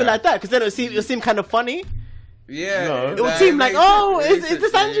 I would do it like that because then it'll seem kind of funny. Yeah, No. It would seem like, makes oh, it- it's makes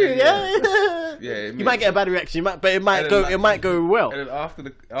this it- Andrew, yeah. Yeah, it You might makes- get a bad reaction, but it might And go. then, It might go well. And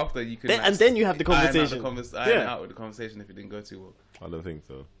then after you can, Then- and then you have the conversation. iron Yeah. out with the conversation if it didn't go too well. I don't think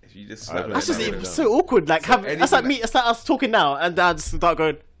so. If you just I slap don't it That's just down it with it's it. so awkward. Like So that's like anything me. It's like us talking now, and I just start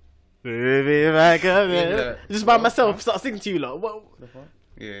going. "Baby, back up, Yeah, yeah." like, Just by what? myself, start singing to you, like what?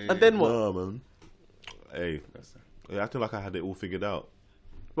 Yeah, And then what? No, man. Hey, That's- I feel like I had it all figured out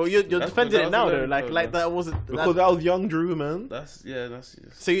Well, you're That's- defending that it was now a though. learning Like curve, like man. that wasn't. because that was young Drew, man. That's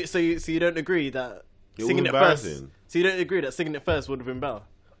So you don't agree that It singing was it first. embarrassing. So you don't agree that singing it first would have been better.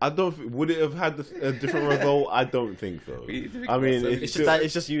 I don't. Would it have had a different result? I don't think so. I mean, It's just that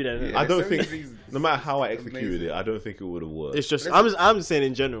it's just you then. Yeah. I don't so many think. reasons. No matter how I executed Amazing. it, I don't think it would have worked. It's just Listen. I'm just saying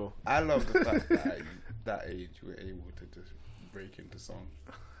in general. I love the fact that at that age you were able to just break into song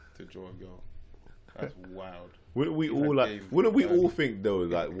to draw a girl. That's wild. Wouldn't we It's all like like? game Wouldn't we early. all think though?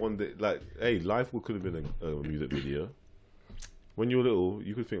 Like one day, like hey, life could have been a music video. When you were little,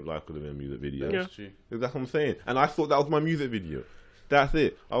 you could think life could have been a music video. Yeah. That's true. That's what I'm saying. And I thought that was my music video. That's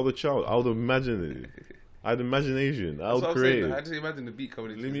it. I was a child. I was imaginative. I had imagination. I was That's what I'm saying. creative. I had to imagine the beat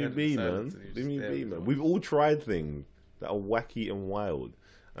coming into Leave his me head be, in man. silence and he was Leave me just there be, with man. it. We've all tried things that are wacky and wild.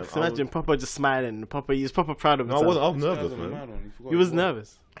 And Just imagine Papa just smiling. Papa, he was proper proud of No, I himself. wasn't. I was That nervous, was a man. mad one. You forgot He was it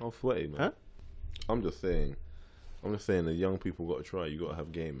nervous. I was sweaty, man. Huh? I'm just saying. The young people got to try. You got to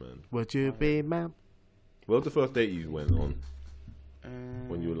have game, man. Would you be man? What was the first date you went on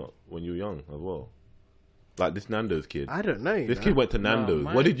when you Um, were young as well? Like this Nando's kid. I don't know. This kid went to Nando's.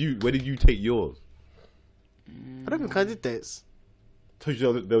 mine- Where did you take yours? I don't think I did dates. So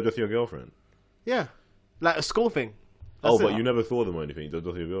they were just your girlfriend. Yeah, like a school thing. Oh, That's but it. you never saw them or anything. They were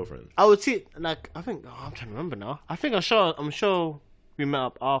just your girlfriend. I would see like I think I'm trying to remember now. I'm sure we met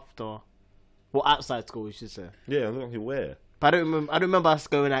up after, well outside school we should say. Yeah, I don't know where. But I don't remember us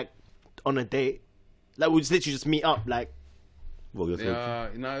going like on a date. Like we just literally just meet up. Like Well, just Yeah,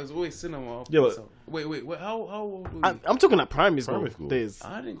 no, it was always cinema. Yeah, but- wait, how old were you? I'm talking like primary school, Primary school. days.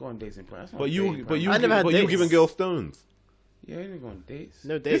 I didn't go on dates in prime. That's not But you dating, prime. I never had you dates. giving girls stones. Yeah, I didn't go on dates.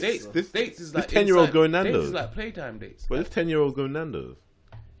 No dates. Dates is like 10-year-old inside- going Dates Nando's. is like playtime dates. But this 10-year-old going Nando's.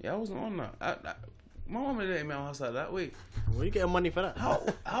 Yeah, I wasn't on that. My mom didn't let me out house like that. Wait, Where you getting money for that? how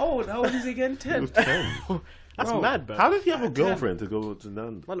old? How old is he again? He 10. was 10. That's Bro, mad, bro. How does he have a At girlfriend to go to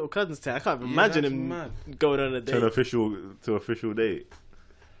Nando's? My little cousin's 10. I can't even Yeah, imagine that's him mad. going on a Turn date, official date.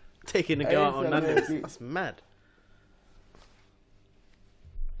 taking a girl out on Anything Nando's. like that. That's mad.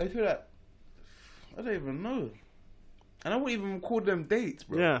 I feel like I don't even know, and I wouldn't even call them dates,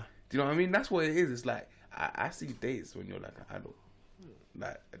 bro. Yeah. Do you know what I mean? That's what it is. It's like I see dates when you're like an adult.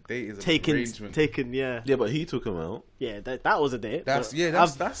 Like a date is an arrangement. Yeah. Yeah, but he took him out. Yeah, that was a date. That's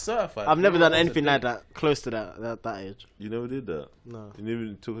but that's certified. I've never No, done that's a anything date. like that close to that age. You never did that. No. You never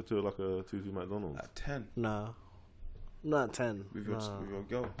even took her to like a Tuesday McDonald's. At 10 No. Not 10. with your No. with your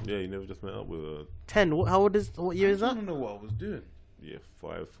girl. Yeah, you never just met up with her. 10. What year is I that? don't know what I was doing. Yeah,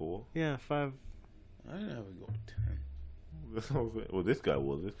 5, 4. Yeah, 5. I didn't ever go 10. Well, this guy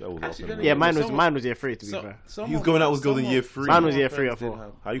was. This guy was. Actually, up then and Yeah, down. mine was year 3 to be fair. He's going out with girls in year 3. Mine was year 3 or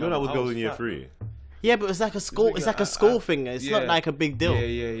 4. How you going out with girls in year 3? Yeah, but it's like a school. It's like a school thing. It's not like a big deal.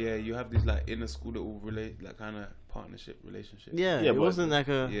 Yeah. You have these like inner school little like kind of partnership relationship. Yeah, Yeah, it but- wasn't like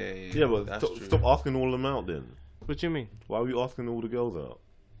a. Yeah. Yeah, but that's true. stop asking all of them out then. What do you mean? Why were you asking all the girls out?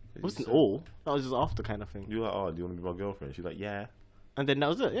 It wasn't all. That was just after kind of thing. You're like, oh, do you want to be my girlfriend? She's like, yeah. And then that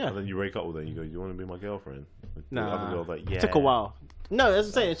was it. Yeah. And then you break up with her and you go, "You want to be my girlfriend?" The Nah. other girl's like, "Yeah." It took a while. No, as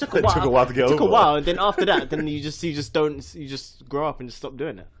I'm saying, it took a It while. took a while to get It took a over. while, and then after that, then you just grow up and just stop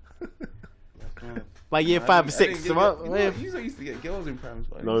doing it. By year 5 or 6, You yeah, used to get girls in primary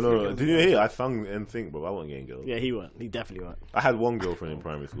school. No. Did you hear? I sung NSYNC, but I wasn't getting girls. he won't. He definitely won't. I had one girlfriend in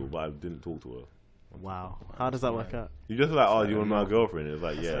primary school, but I didn't talk to her. Wow, how does that work out? You just like, "Oh, do you want my girlfriend?" It's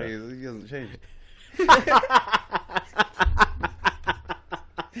like, yeah. He hasn't changed.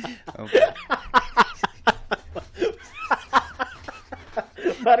 Okay.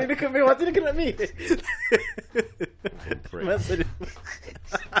 Why did you look at me? Why did you look at me? Prick. Man said it.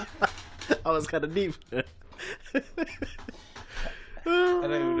 I was kind of deep. I don't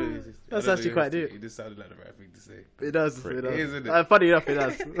even know. That's actually quite deep. It just sounded like the right thing to say. It does. Prick. It does. It is, isn't it? Funny enough, it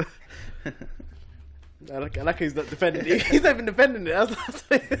does. I like how he's not defending it. He's not even defending it.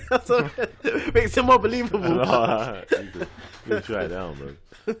 That's what makes it more believable. No, you can try it down, bro.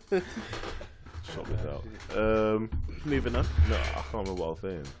 Chop this out. Moving on. No, I can't remember what I was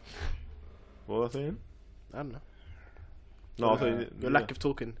saying. What was I saying? I don't know. No, I was saying Your lack of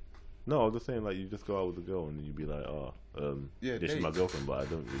talking. No, I was just saying like you just go out with a girl and you'd be like, Yeah, this is my dates. girlfriend, but I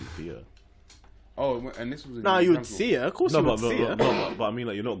don't really see her. Oh, and this was. No, you would see her. Of course, No, you would but, see her. but I mean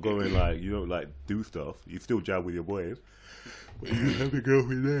like you're not going like you don't like do stuff. You still jab with your boys. But you have a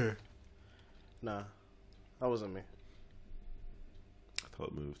girlfriend there. Nah, that wasn't me. That's how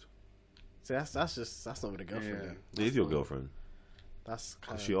it moved. See, that's not with a girlfriend. Yeah. Then. It is your girlfriend. That's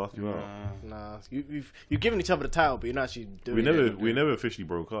kind She of asked you out. nah. You've given each other the title, but you're not actually doing We it. never officially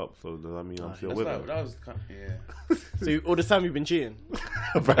broke up. So does that mean I'm still That's with like, her? that was kind of, yeah. So all the time you've been cheating.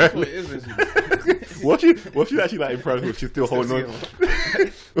 That's what Apparently. it is. Isn't it? What she actually like impressed with? She's still holding on.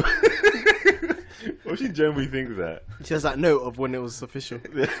 What she generally thinks that. She has that note of when it was official.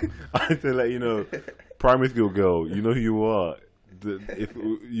 I had to let you know, primary school girl, you know who you are. If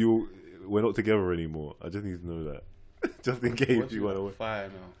we're not together anymore, I just need to know that, just in case What you want to. fire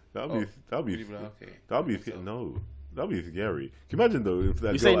now. That'd be You'd be like, okay. that'd be no, that'd be scary. Can you imagine though if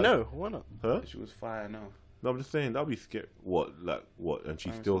that You girl say like- no? Why not? Huh? She was fire now. No, I'm just saying that'd be scary. What? And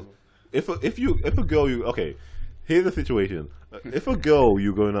she's Primary still. school. If a girl you okay, here's the situation. If a girl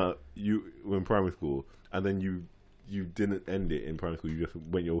you going out you were in primary school and then you didn't end it in primary school, you just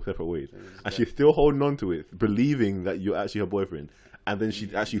went your separate ways, and she's still holding on to it, believing that you're actually her boyfriend, and then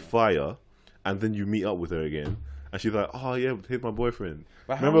she'd actually fire, and then you meet up with her again, and she's like, "Oh yeah, here's my boyfriend."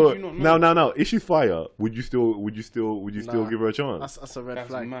 But how Remember? would you not know? No. If she fire, would you still Nah. give her a chance? That's a red That's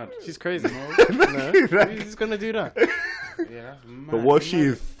flag. mad. She's crazy. No? No, who's gonna do that? Yeah, that's mad. But what That's she mad.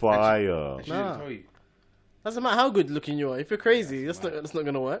 is fire? And she Nah. didn't tell you. Doesn't matter how good looking you are. If you're crazy, that's not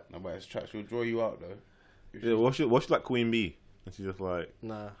gonna work. No, but it's trash. She'll draw you out though. If Yeah, what's she like Queen Bee? And she's just like,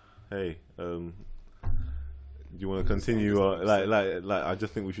 Nah. hey, do you want to continue? Like, I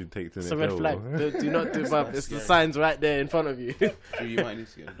just think we should take to the It's a next red level. flag. Do not do that. It's the signs right there in front of you. So you might need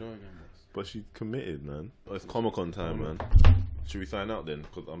to get a door again, boss. But she's committed, man. It's Comic-Con time, man. Should we sign out then?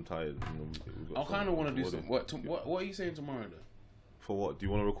 Because I'm tired. We've got I kind of want to do recording. something. What are you saying tomorrow though? For what? Do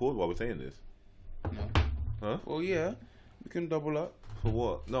you want to record while we're saying this? No. Huh? Well, yeah, we can double up. For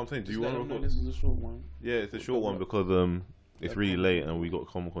what? No, I'm saying, do you want to record? This is a short one. Yeah, it's a short one because it's really late and we got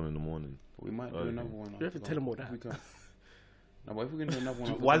Comic-Con in the morning. But we might do Okay. another one. You have to tell them all that. If we can. No, but if we can do another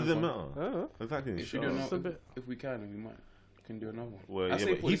one. Why does it Comic-Con, matter? Exactly. If, we sure. do It's a another, bit- if we can, we can do another one. Well, I yeah,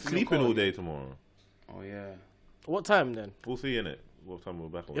 say but put he's this in your sleeping car. all day tomorrow. Oh yeah. What time then? We'll see in it. What time we're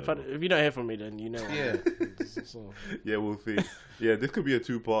back on? If you don't hear from me, then you know. Yeah. So, Yeah, we'll see. Yeah, this could be a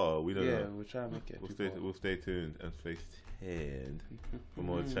two-parter. We don't Yeah, know. we'll try and make it. We'll stay tuned and stay tuned for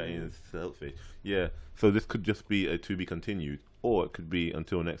more chatting and selfish. Yeah, so this could just be a to be continued, or it could be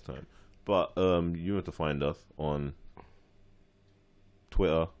until next time. But you have to find us on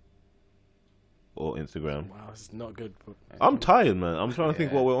Twitter or Instagram. wow, this is not good. I'm tired, man. I'm trying to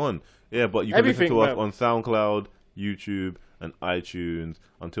think Yeah. what we're on. Yeah, but you can Everything, listen to us man. on SoundCloud, YouTube, and iTunes.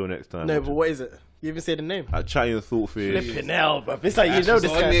 Until next time. No, but what is it? You even say the name? At Chatty and Saltfish. Flipping hell, bro. It's like you That's know just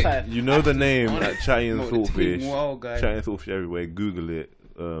this on guy's it. tired. You know the name On at it. Chatty and No, the twin Saltfish. wall guy. Chatty and Saltfish everywhere. Google it.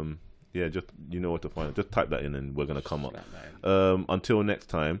 Yeah, just you know what to find. Just type that in and we're gonna come up. Slap that in. Until next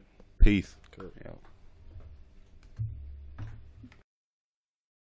time, peace. Yeah.